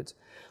 1300s,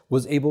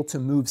 was able to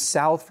move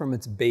south from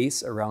its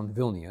base around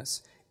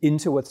Vilnius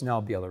into what's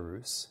now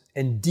Belarus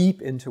and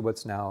deep into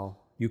what's now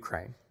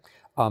Ukraine.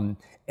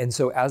 And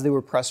so as they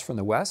were pressed from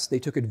the West, they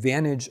took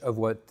advantage of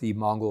what the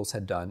Mongols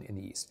had done in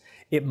the East.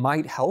 It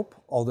might help,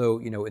 although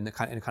in a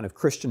kind of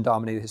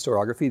Christian-dominated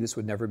historiography, this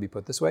would never be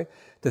put this way,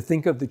 to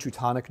think of the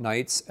Teutonic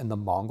Knights and the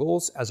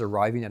Mongols as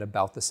arriving at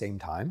about the same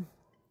time,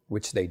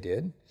 which they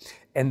did,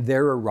 and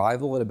their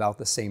arrival at about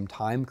the same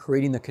time,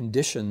 creating the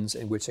conditions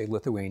in which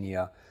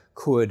Lithuania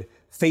could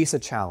face a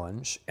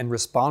challenge and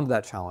respond to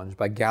that challenge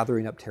by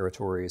gathering up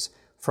territories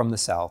from the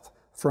south,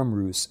 from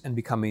Rus, and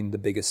becoming the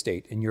biggest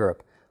state in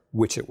Europe,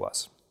 which it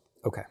was.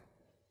 Okay,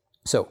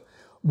 so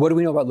what do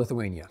we know about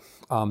Lithuania?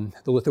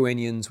 The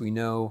Lithuanians, we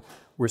know,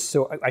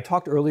 I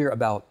talked earlier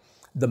about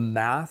the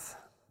math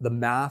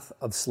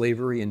of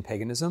slavery and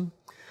paganism.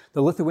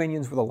 The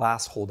Lithuanians were the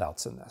last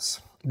holdouts in this.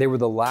 They were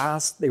the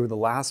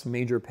last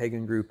major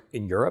pagan group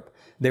in Europe.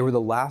 They were the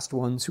last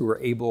ones who were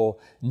able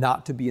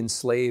not to be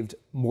enslaved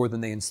more than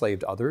they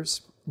enslaved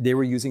others. They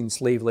were using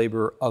slave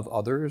labor of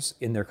others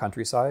in their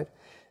countryside.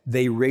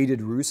 They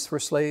raided Rus for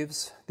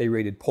slaves. They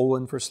raided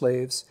Poland for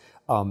slaves.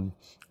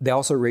 They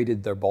also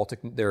raided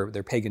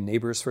their pagan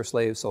neighbors for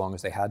slaves, so long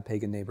as they had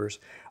pagan neighbors.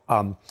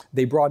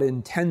 They brought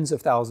in tens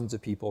of thousands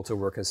of people to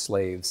work as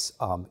slaves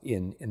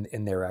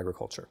in their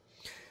agriculture.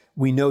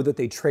 We know that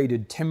they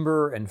traded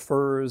timber and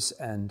furs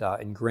and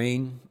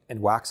grain and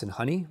wax and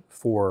honey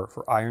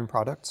for iron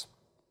products.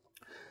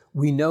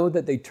 We know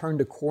that they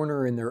turned a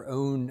corner in their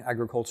own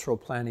agricultural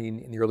planning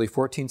in the early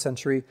 14th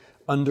century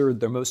under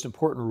their most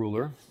important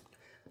ruler,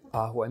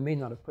 who I may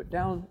not have put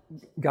down,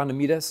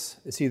 Ganymedes.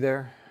 Is he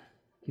there?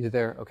 He's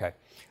there? Okay.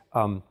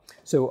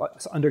 So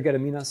under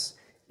Gediminas,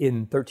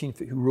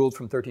 who ruled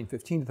from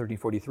 1315 to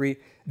 1343,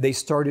 they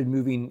started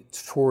moving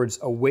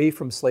away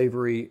from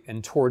slavery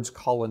and towards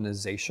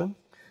colonization,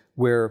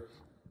 where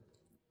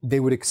they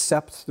would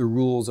accept the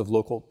rules of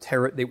local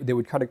territory. They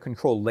would try to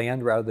control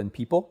land rather than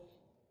people.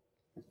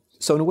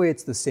 So in a way,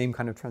 it's the same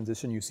kind of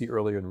transition you see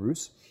earlier in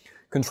Rus.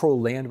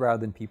 Control land rather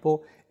than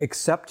people,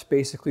 accept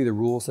basically the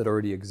rules that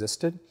already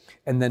existed,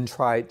 and then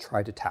try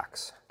to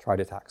tax.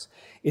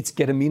 It's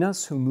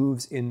Gediminas who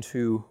moves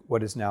into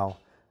what is now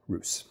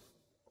Rus.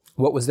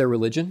 What was their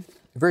religion?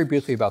 Very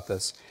briefly about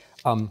this.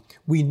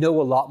 We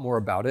know a lot more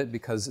about it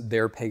because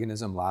their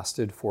paganism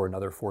lasted for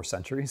another 4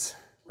 centuries,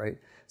 right?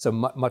 So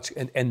much,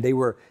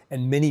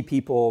 and many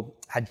people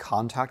had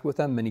contact with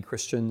them. Many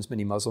Christians,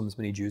 many Muslims,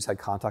 many Jews had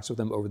contacts with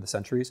them over the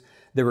centuries.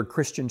 There were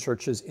Christian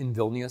churches in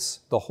Vilnius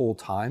the whole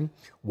time.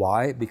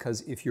 Why?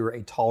 Because if you're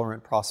a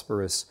tolerant,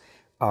 prosperous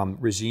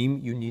regime,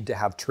 you need to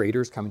have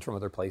traders coming from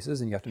other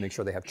places, and you have to make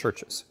sure they have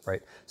churches,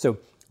 right? So,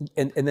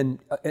 and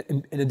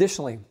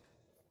additionally,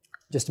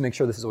 just to make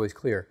sure this is always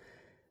clear,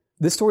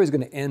 this story is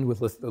going to end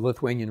with the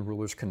Lithuanian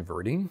rulers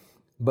converting,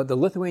 but the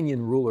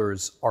Lithuanian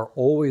rulers are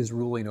always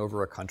ruling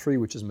over a country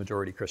which is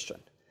majority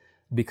Christian,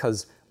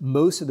 because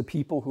most of the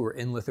people who are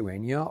in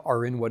Lithuania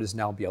are in what is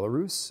now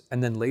Belarus,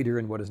 and then later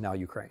in what is now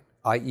Ukraine,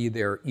 i.e.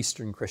 they're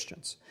Eastern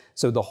Christians.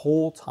 So the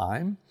whole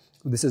time,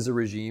 this is a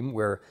regime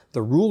where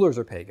the rulers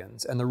are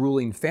pagans and the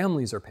ruling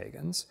families are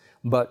pagans,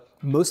 but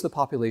most of the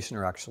population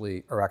are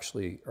actually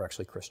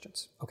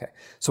Christians. Okay,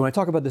 so when I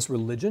talk about this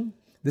religion,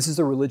 this is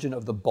a religion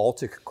of the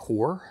Baltic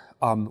core,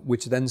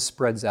 which then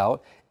spreads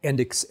out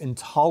and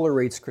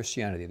tolerates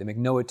Christianity. They make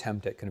no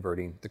attempt at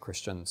converting the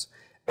Christians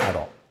at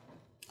all.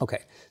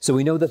 Okay, so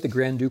we know that the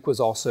Grand Duke was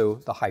also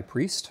the high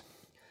priest.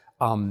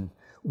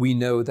 We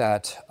know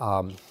that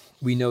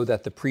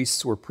the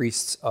priests were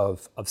priests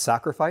of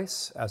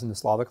sacrifice, as in the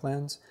Slavic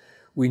lands.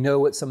 We know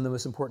what some of the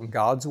most important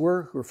gods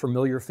were, who are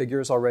familiar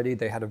figures already.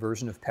 They had a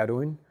version of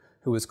Perun,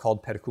 who was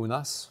called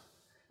Perkūnas.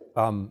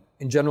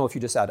 In general, if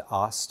you just add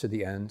as to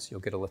the end, you'll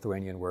get a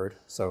Lithuanian word.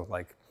 So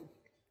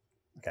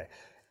okay,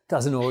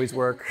 doesn't always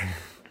work.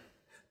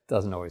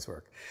 Doesn't always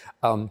work.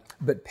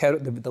 But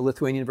the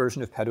Lithuanian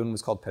version of Perun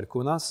was called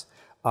Perkūnas.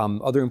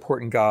 Other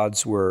important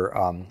gods were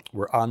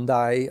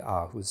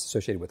Andai, who was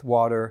associated with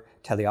water,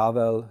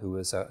 Teliavel, who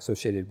was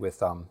associated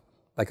with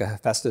like a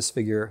Hephaestus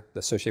figure,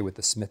 associated with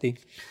the smithy.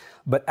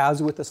 But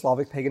as with the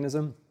Slavic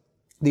paganism,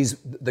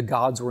 the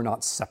gods were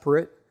not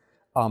separate.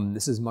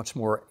 This is much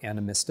more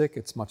animistic.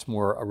 It's much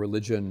more a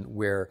religion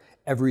where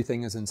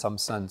everything is in some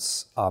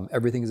sense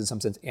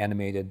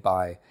animated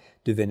by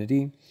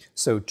divinity.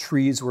 So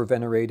trees were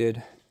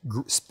venerated.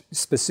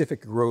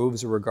 Specific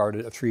groves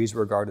of trees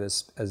were regarded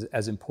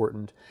as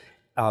important.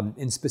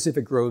 In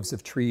specific groves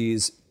of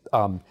trees,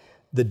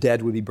 the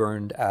dead would be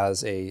burned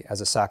as a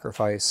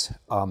sacrifice.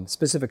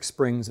 Specific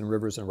springs and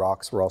rivers and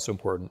rocks were also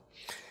important.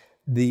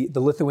 The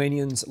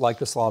Lithuanians, like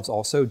the Slavs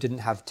also, didn't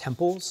have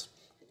temples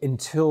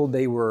until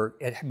they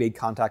had made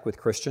contact with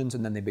Christians,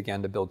 and then they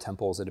began to build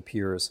temples, it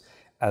appears,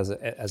 as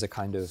a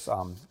kind of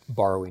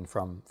borrowing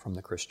from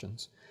the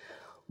Christians.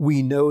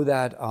 We know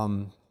that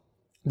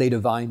they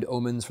divined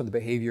omens from the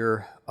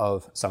behavior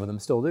of, some of them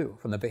still do,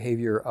 from the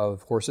behavior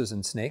of horses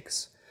and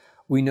snakes.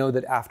 We know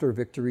that after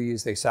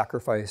victories, they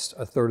sacrificed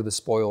a third of the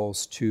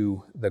spoils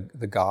to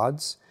the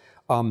gods.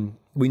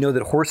 We know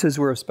that horses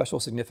were of special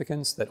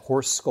significance, that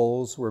horse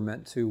skulls were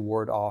meant to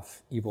ward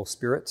off evil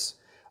spirits,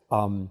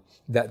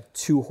 that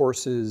 2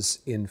 horses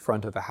in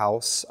front of a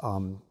house,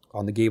 on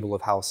the gable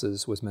of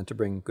houses, was meant to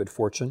bring good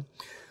fortune.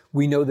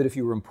 We know that if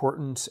you were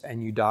important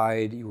and you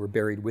died, you were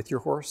buried with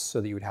your horse,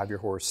 so that you would have your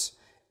horse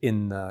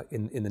in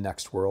the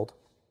next world.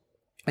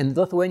 And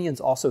the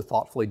Lithuanians also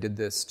thoughtfully did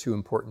this to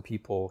important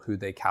people who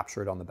they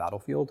captured on the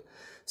battlefield.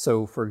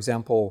 So, for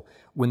example,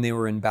 when they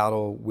were in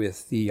battle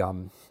with the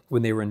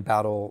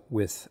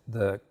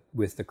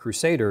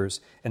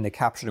Crusaders and they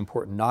captured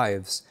important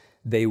knives,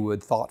 they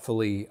would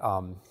thoughtfully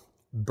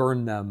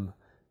burn them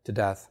to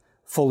death,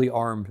 fully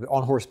armed,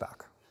 on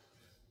horseback,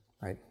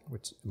 right?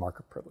 Which is a mark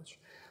of privilege.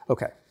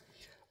 Okay,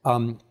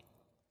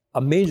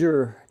 a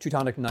major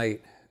Teutonic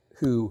knight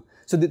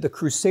so the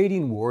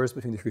crusading wars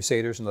between the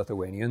Crusaders and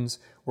Lithuanians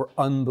were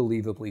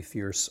unbelievably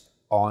fierce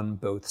on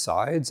both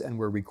sides and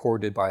were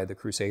recorded by the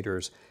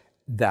Crusaders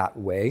that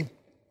way.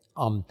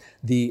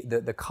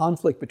 The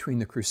conflict between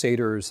the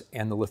Crusaders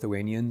and the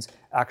Lithuanians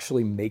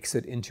actually makes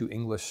it into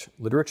English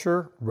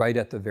literature right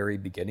at the very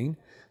beginning.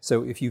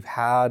 So if you've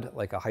had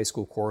like a high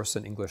school course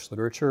in English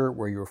literature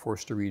where you were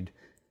forced to read,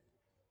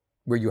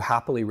 where you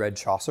happily read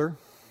Chaucer,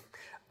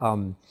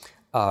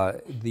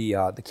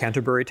 the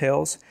Canterbury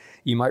Tales,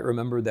 you might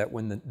remember that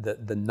when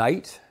the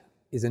knight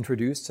is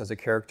introduced as a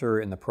character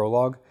in the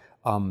prologue,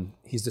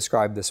 he's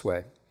described this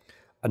way.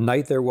 A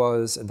knight there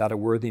was, and that a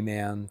worthy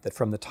man, that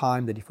from the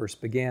time that he first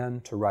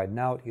began to ride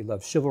out, he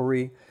loved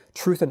chivalry,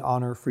 truth and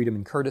honor, freedom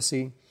and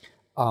courtesy.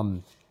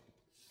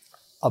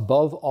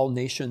 Above all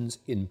nations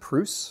in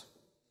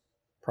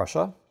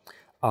Prussia,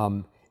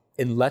 in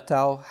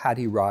Lettow had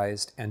he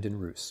rised, and in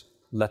Rus.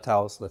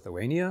 Lettow's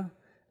Lithuania,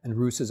 and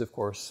Rus is, of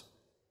course,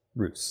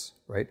 Rus,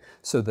 right?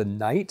 So the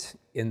knight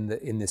in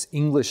this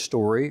English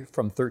story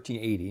from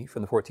 1380,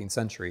 from the 14th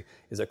century,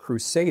 is a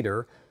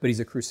crusader, but he's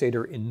a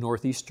crusader in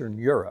northeastern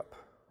Europe,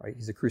 right?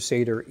 He's a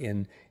crusader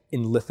in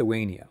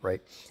Lithuania,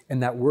 right?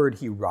 And that word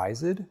he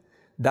rised,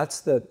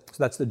 that's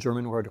the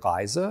German word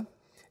Reise,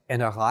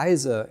 and a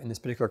Reise in this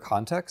particular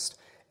context,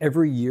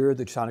 every year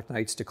the Teutonic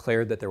Knights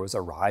declared that there was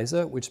a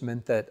Reise, which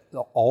meant that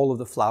all of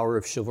the flower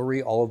of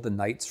chivalry, all of the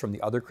knights from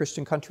the other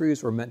Christian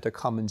countries were meant to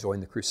come and join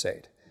the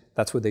crusade.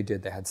 That's what they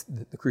did.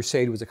 The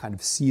crusade was a kind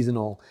of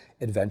seasonal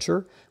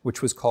adventure,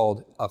 which was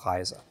called a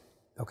Reise.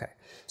 Okay,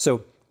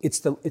 so it's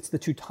the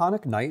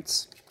Teutonic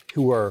Knights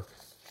who are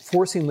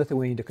forcing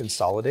Lithuania to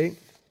consolidate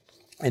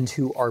and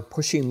who are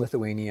pushing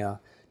Lithuania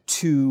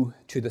to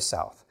the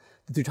south.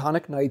 The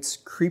Teutonic Knights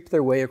creep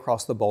their way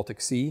across the Baltic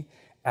Sea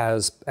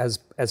as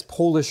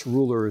Polish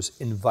rulers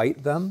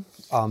invite them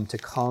to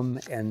come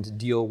and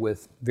deal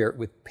with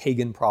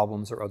pagan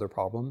problems or other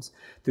problems.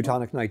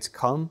 Teutonic Knights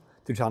come,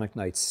 Teutonic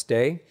Knights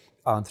stay.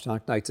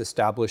 Teutonic Knights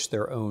establish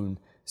their own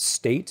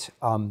state.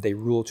 They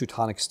rule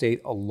Teutonic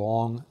state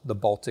along the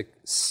Baltic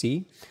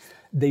Sea.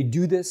 They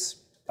do this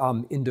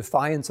in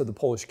defiance of the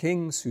Polish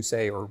kings who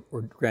say, or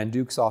Grand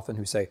Dukes often,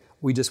 who say,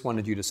 we just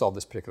wanted you to solve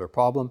this particular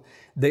problem.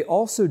 They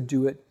also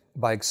do it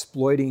by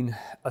exploiting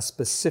a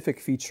specific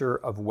feature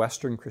of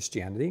Western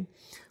Christianity,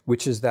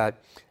 which is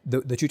that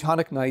the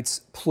Teutonic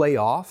Knights play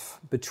off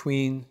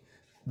between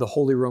the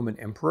Holy Roman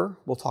Emperor.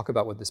 We'll talk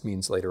about what this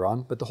means later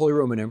on, but the Holy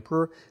Roman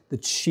Emperor, the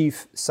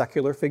chief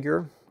secular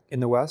figure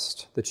in the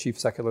West, the chief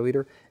secular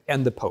leader,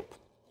 and the Pope.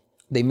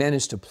 They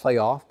manage to play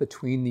off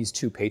between these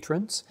two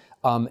patrons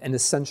and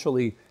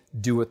essentially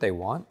do what they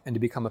want and to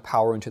become a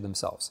power unto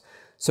themselves.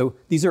 So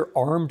these are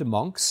armed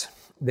monks.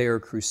 They are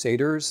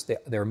crusaders.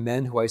 They're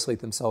men who isolate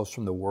themselves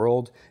from the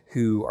world,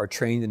 who are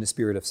trained in the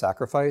spirit of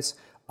sacrifice.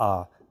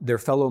 Their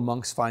fellow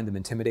monks find them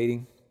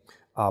intimidating.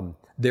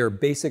 Their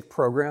basic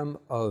program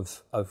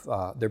of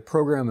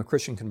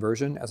Christian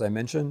conversion, as I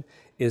mentioned,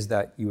 is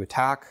that you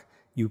attack,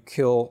 you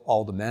kill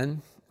all the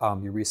men,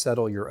 you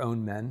resettle your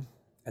own men,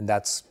 and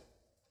that's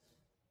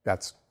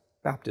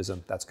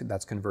baptism.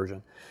 That's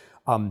conversion.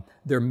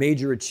 Their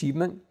major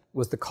achievement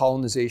was the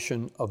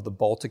colonization of the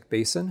Baltic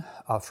Basin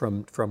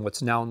from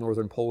what's now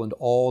northern Poland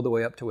all the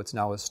way up to what's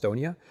now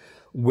Estonia,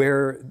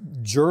 where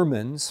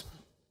Germans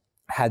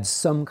had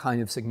some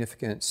kind of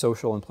significant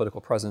social and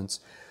political presence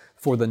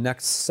for the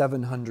next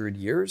 700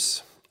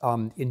 years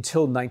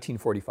until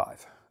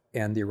 1945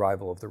 and the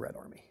arrival of the Red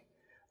Army.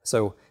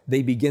 So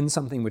they begin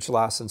something which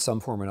lasts in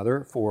some form or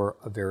another for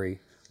a very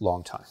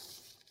long time.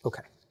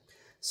 Okay,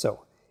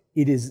 so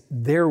it is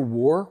their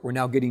war. We're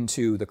now getting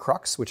to the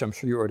crux, which I'm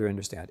sure you already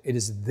understand. It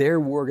is their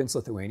war against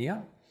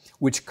Lithuania,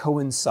 which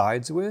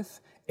coincides with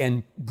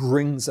and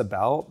brings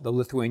about the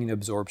Lithuanian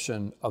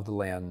absorption of the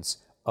lands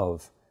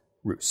of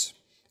Rus.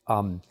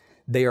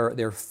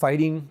 They're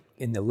fighting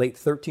in the late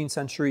 13th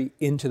century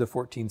into the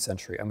 14th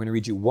century. I'm going to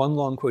read you one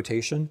long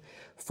quotation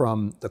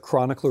from the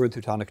chronicler of the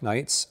Teutonic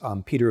Knights,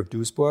 Peter of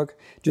Duisburg,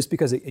 just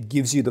because it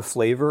gives you the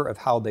flavor of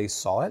how they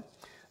saw it.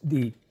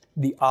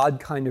 The odd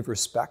kind of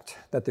respect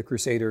that the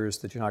Crusaders,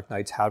 the Teutonic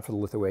Knights, had for the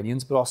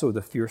Lithuanians, but also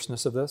the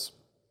fierceness of this.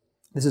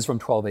 This is from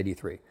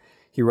 1283.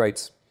 He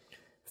writes,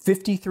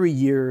 53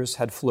 years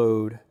had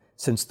flowed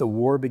since the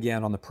war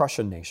began on the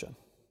Prussian nation,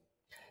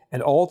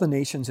 and all the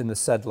nations in the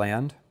said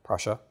land,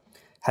 Prussia,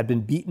 had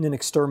been beaten and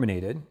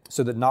exterminated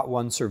so that not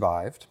one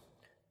survived,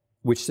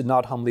 which did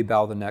not humbly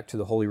bow the neck to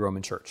the Holy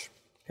Roman Church.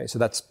 Okay, so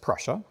that's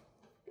Prussia,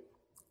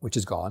 which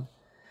is gone.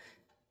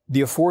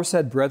 The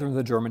aforesaid brethren of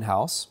the German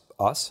house,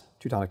 us,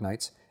 Teutonic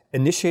Knights,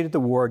 initiated the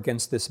war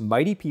against this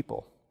mighty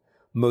people,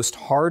 most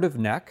hard of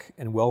neck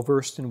and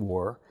well-versed in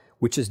war,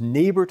 which is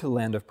neighbor to the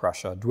land of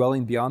Prussia,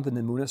 dwelling beyond the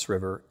Nemunas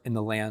River in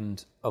the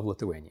land of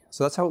Lithuania.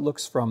 So that's how it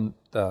looks from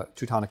the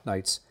Teutonic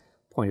Knights'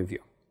 point of view.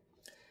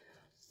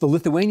 The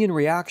Lithuanian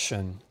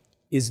reaction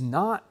is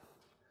not,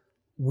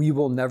 we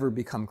will never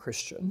become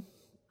Christian.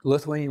 The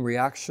Lithuanian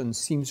reaction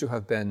seems to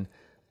have been,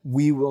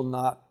 we will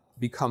not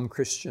become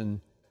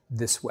Christian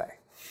this way.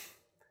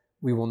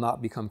 We will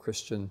not become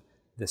Christian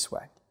this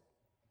way.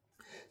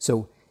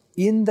 So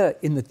in the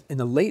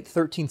late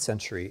 13th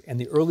century and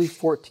the early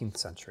 14th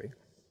century,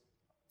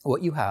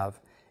 what you have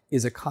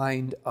is a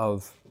kind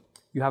of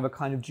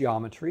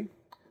geometry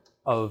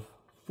of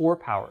four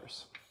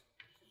powers,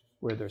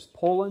 where there's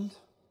Poland,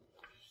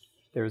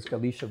 there's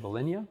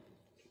Galicia-Volhynia,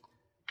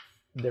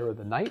 there are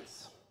the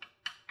Knights,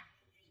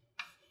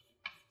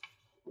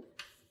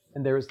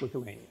 and there is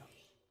Lithuania.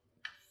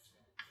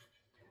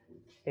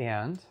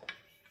 And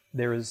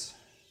there is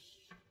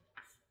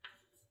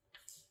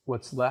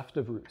what's left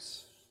of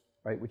Rus,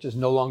 right, which is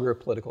no longer a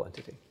political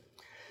entity.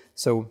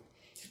 So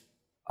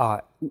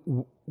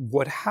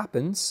what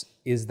happens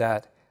is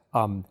that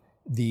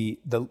the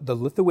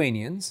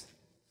Lithuanians,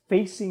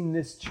 facing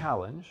this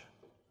challenge,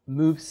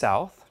 move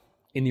south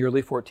in the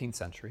early 14th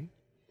century.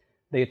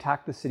 They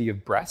attack the city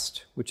of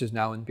Brest, which is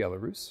now in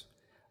Belarus.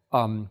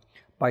 By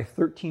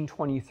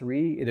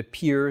 1323, it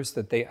appears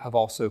that they have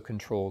also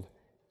controlled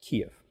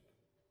Kyiv.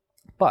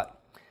 But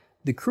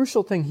the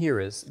crucial thing here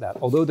is that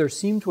although there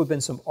seem to have been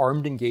some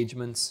armed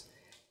engagements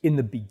in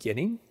the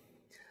beginning,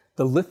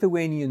 the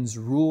Lithuanians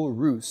rule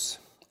Rus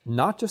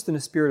not just in a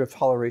spirit of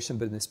toleration,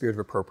 but in the spirit of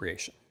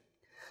appropriation.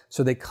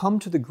 So they come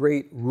to the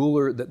great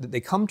ruler, they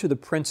come to the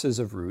princes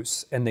of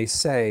Rus, and they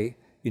say,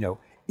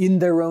 in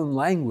their own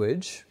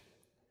language,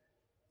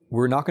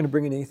 we're not going to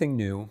bring in anything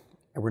new,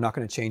 and we're not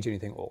going to change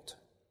anything old.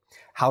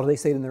 How do they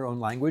say it in their own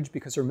language?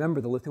 Because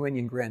remember, the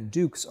Lithuanian Grand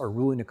Dukes are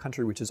ruling a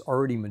country which is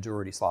already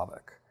majority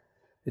Slavic.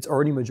 It's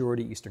already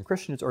majority Eastern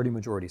Christian. It's already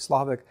majority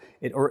Slavic.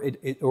 It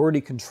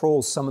already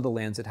controls some of the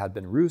lands that had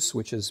been Rus,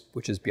 which is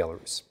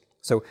Belarus.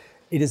 So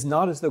it is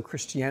not as though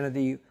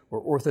Christianity or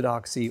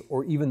Orthodoxy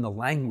or even the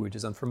language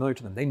is unfamiliar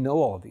to them. They know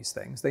all of these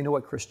things. They know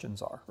what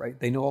Christians are, right?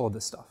 They know all of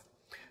this stuff.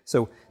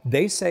 So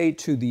they say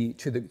to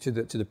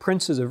the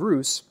princes of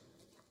Rus,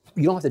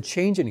 you don't have to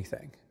change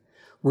anything.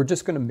 We're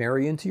just going to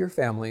marry into your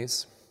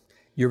families.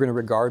 You're going to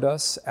regard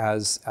us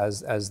as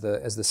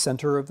the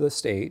center of the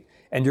state,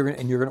 and you're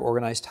going to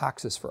organize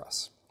taxes for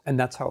us. And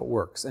that's how it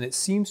works. And it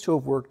seems to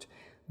have worked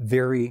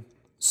very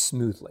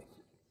smoothly.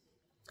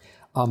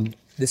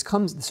 This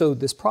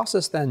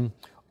process then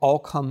all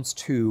comes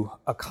to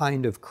a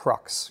kind of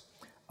crux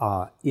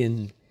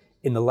in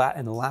the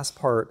last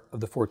part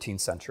of the 14th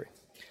century.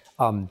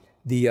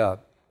 The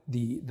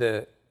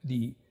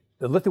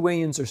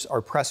Lithuanians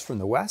are pressed from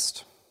the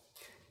west.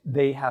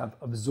 They have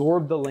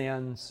absorbed the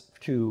lands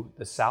to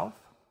the south.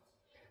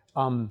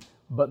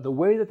 But the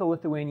way that the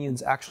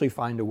Lithuanians actually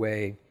find a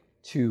way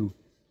to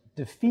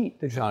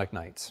defeat the Teutonic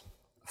Knights,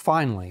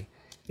 finally,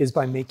 is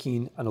by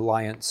making an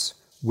alliance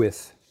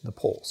with the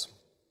Poles.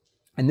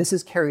 And this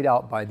is carried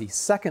out by the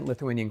second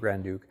Lithuanian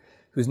Grand Duke,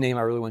 whose name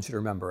I really want you to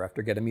remember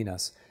after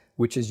Gediminas,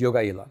 which is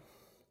Jogaila,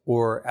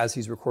 or as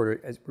he's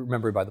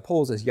remembered by the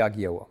Poles as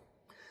Jagiełło.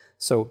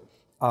 So,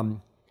 I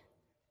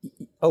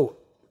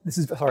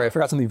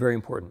forgot something very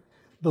important.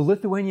 The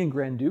Lithuanian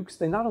Grand Dukes,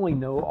 they not only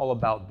know all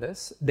about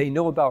this, they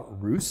know about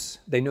Rus.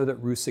 They know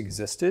that Rus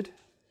existed.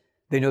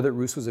 They know that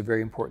Rus was a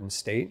very important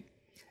state.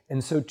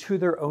 And so to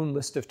their own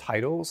list of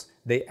titles,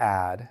 they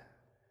add,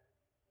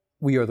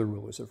 we are the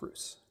rulers of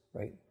Rus,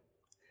 right?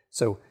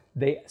 So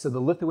the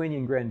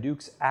Lithuanian Grand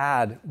Dukes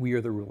add, we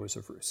are the rulers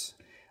of Rus.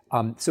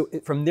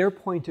 From their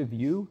point of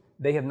view,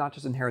 they have not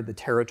just inherited the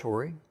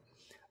territory,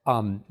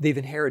 they've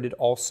inherited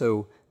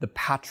also the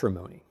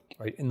patrimony.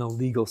 Right, in the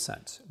legal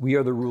sense, we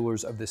are the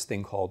rulers of this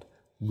thing called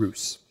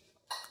Rus.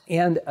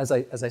 And as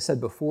I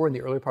said before in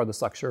the earlier part of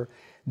this lecture,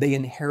 they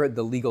inherit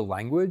the legal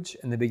language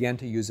and they began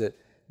to use it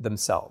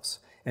themselves.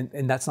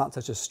 And that's not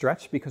such a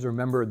stretch because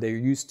remember, they're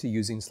used to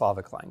using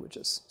Slavic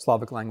languages.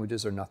 Slavic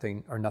languages are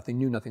nothing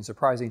new, nothing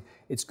surprising.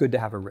 It's good to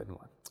have a written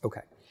one.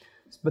 Okay.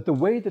 But the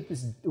way that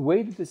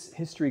this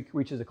history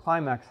reaches a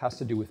climax has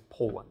to do with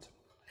Poland.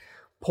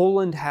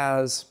 Poland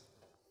has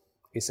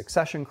a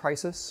succession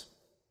crisis.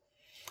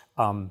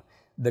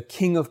 The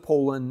king of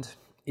Poland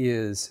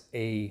is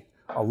a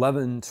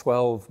 11,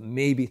 12,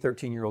 maybe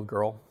 13-year-old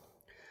girl.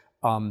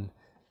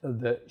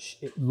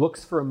 It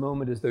looks for a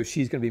moment as though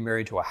she's going to be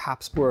married to a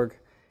Habsburg.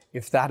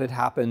 If that had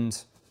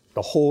happened,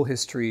 the whole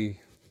history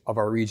of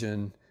our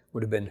region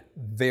would have been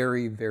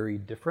very, very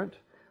different.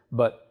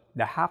 But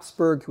the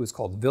Habsburg, who is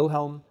called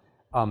Wilhelm,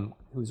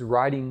 who's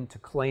riding to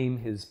claim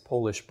his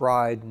Polish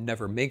bride,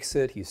 never makes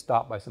it. He's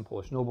stopped by some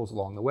Polish nobles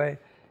along the way.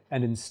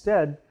 And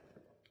instead,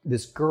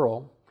 this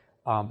girl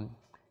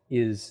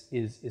is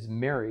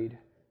married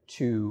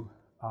to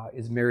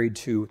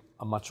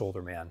a much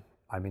older man.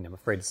 I mean, I'm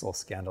afraid it's a little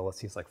scandalous.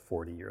 He's like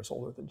 40 years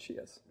older than she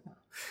is.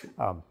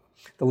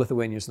 The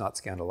Lithuanian is not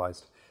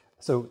scandalized.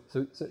 So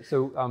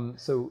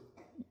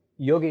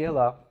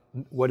Jogaila,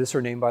 what is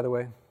her name, by the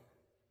way?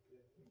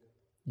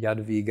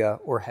 Jadwiga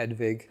or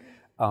Hedwig.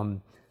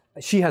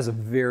 She has a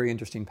very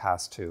interesting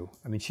past too.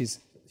 I mean,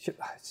 she's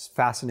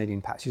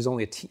fascinating past. She's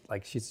only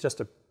she's just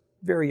a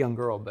very young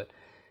girl, but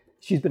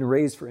she's been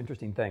raised for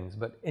interesting things.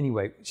 But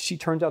anyway, she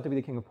turns out to be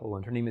the king of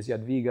Poland. Her name is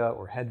Jadwiga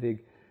or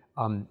Hedwig.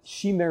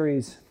 She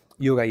marries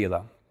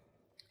Jogaila.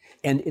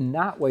 And in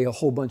that way, a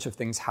whole bunch of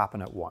things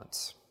happen at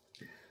once.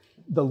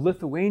 The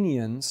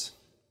Lithuanians,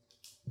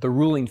 the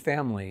ruling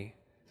family,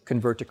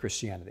 convert to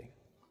Christianity.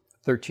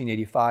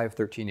 1385,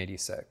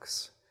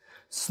 1386.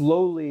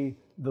 Slowly,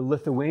 the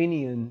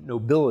Lithuanian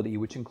nobility,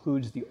 which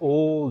includes the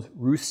old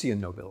Rusian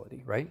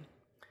nobility, right,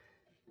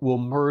 will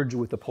merge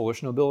with the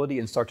Polish nobility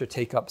and start to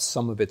take up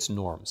some of its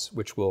norms,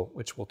 which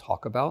we'll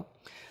talk about.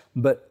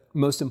 But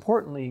most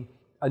importantly,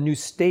 a new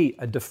state,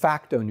 a de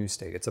facto new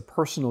state. It's a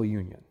personal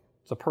union.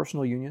 It's a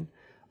personal union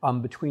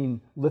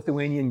between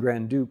Lithuanian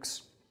Grand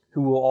Dukes,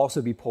 who will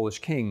also be Polish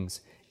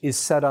kings, is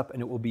set up,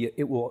 and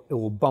it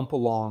will bump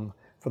along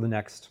for the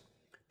next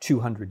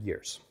 200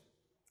 years.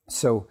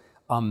 So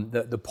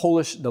the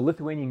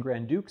Lithuanian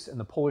Grand Dukes and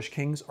the Polish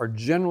kings are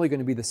generally going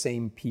to be the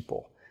same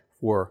people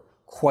for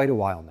quite a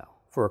while now,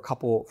 for a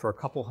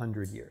couple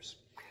hundred years.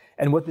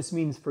 And what this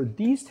means for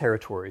these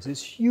territories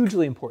is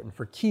hugely important.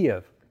 For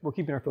Kyiv, we're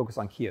keeping our focus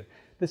on Kyiv.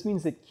 This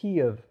means that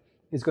Kyiv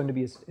is going to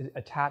be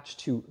attached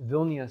to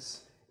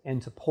Vilnius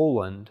and to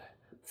Poland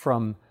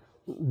from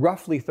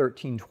roughly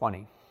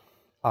 1320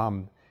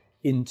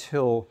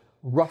 until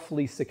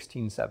roughly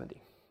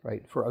 1670,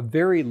 right? For a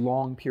very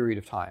long period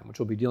of time, which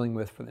we'll be dealing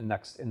with in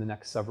the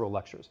next several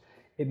lectures.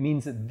 It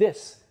means that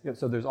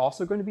so there's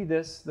also going to be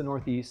the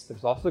Northeast,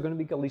 there's also going to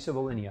be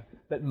Galicia-Volhynia,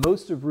 but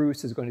most of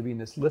Rus is going to be in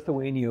this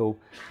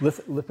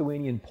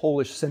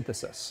Lithuanian-Polish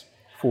synthesis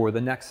for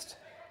the next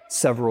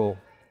several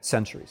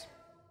centuries.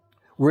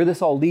 Where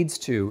this all leads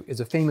to is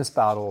a famous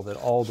battle that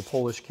all the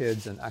Polish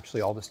kids and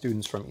actually all the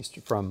students from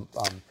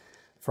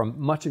from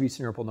much of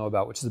Eastern Europe will know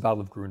about, which is the Battle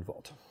of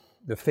Grunwald.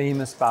 The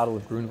famous Battle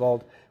of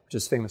Grunwald, which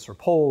is famous for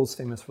Poles,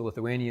 famous for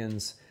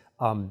Lithuanians.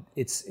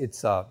 It's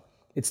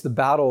the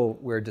battle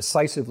where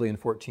decisively in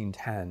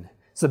 1410,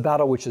 it's a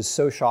battle which is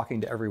so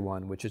shocking to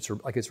everyone, which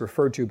it's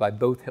referred to by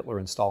both Hitler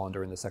and Stalin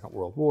during the Second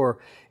World War.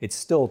 It's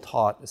still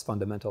taught as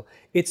fundamental.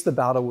 It's the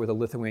battle where the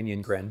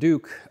Lithuanian Grand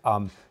Duke,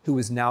 who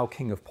is now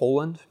King of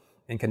Poland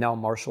and can now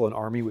marshal an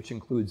army which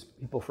includes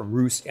people from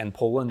Rus and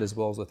Poland as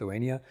well as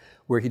Lithuania,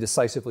 where he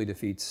decisively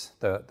defeats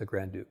the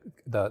Grand Duke,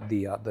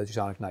 the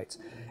Teutonic Knights.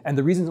 And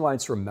the reasons why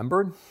it's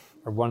remembered,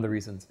 or one of the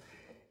reasons,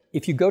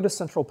 if you go to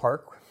Central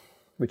Park,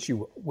 which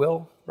you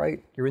will,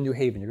 right? You're in New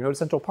Haven. You're going to go to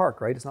Central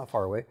Park, right? It's not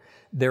far away.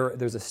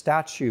 There's a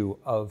statue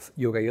of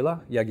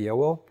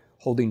Yagiełło,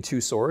 holding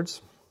two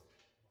swords.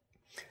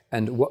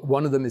 And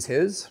one of them is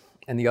his,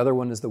 and the other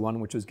one is the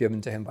one which was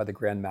given to him by the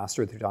Grand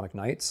Master of the Teutonic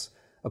Knights,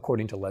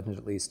 according to legend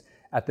at least,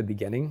 at the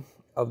beginning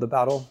of the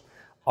battle,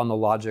 on the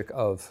logic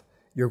of,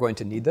 you're going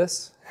to need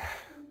this,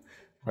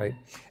 right?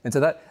 And so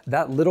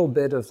that little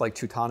bit of like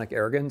Teutonic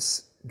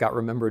arrogance got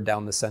remembered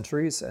down the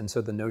centuries. And so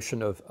the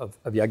notion of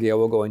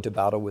Yagiełło going to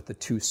battle with the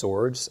two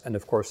swords, and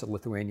of course the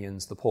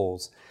Lithuanians, the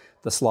Poles,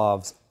 the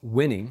Slavs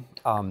winning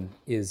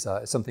is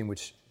something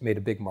which made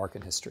a big mark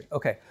in history.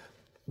 Okay,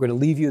 we're going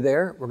to leave you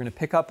there. We're going to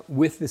pick up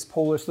with this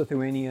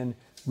Polish-Lithuanian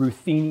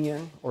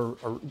Ruthenian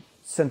or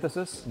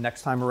synthesis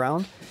next time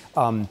around.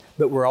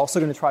 But we're also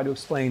going to try to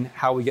explain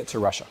how we get to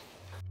Russia.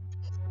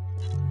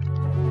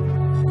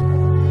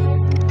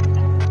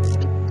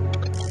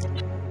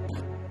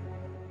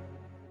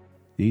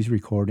 These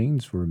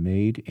recordings were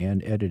made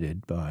and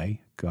edited by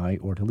Guy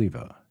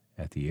Ortoliva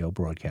at the Yale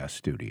Broadcast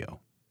Studio.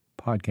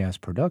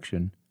 Podcast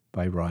production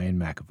by Ryan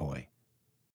McAvoy.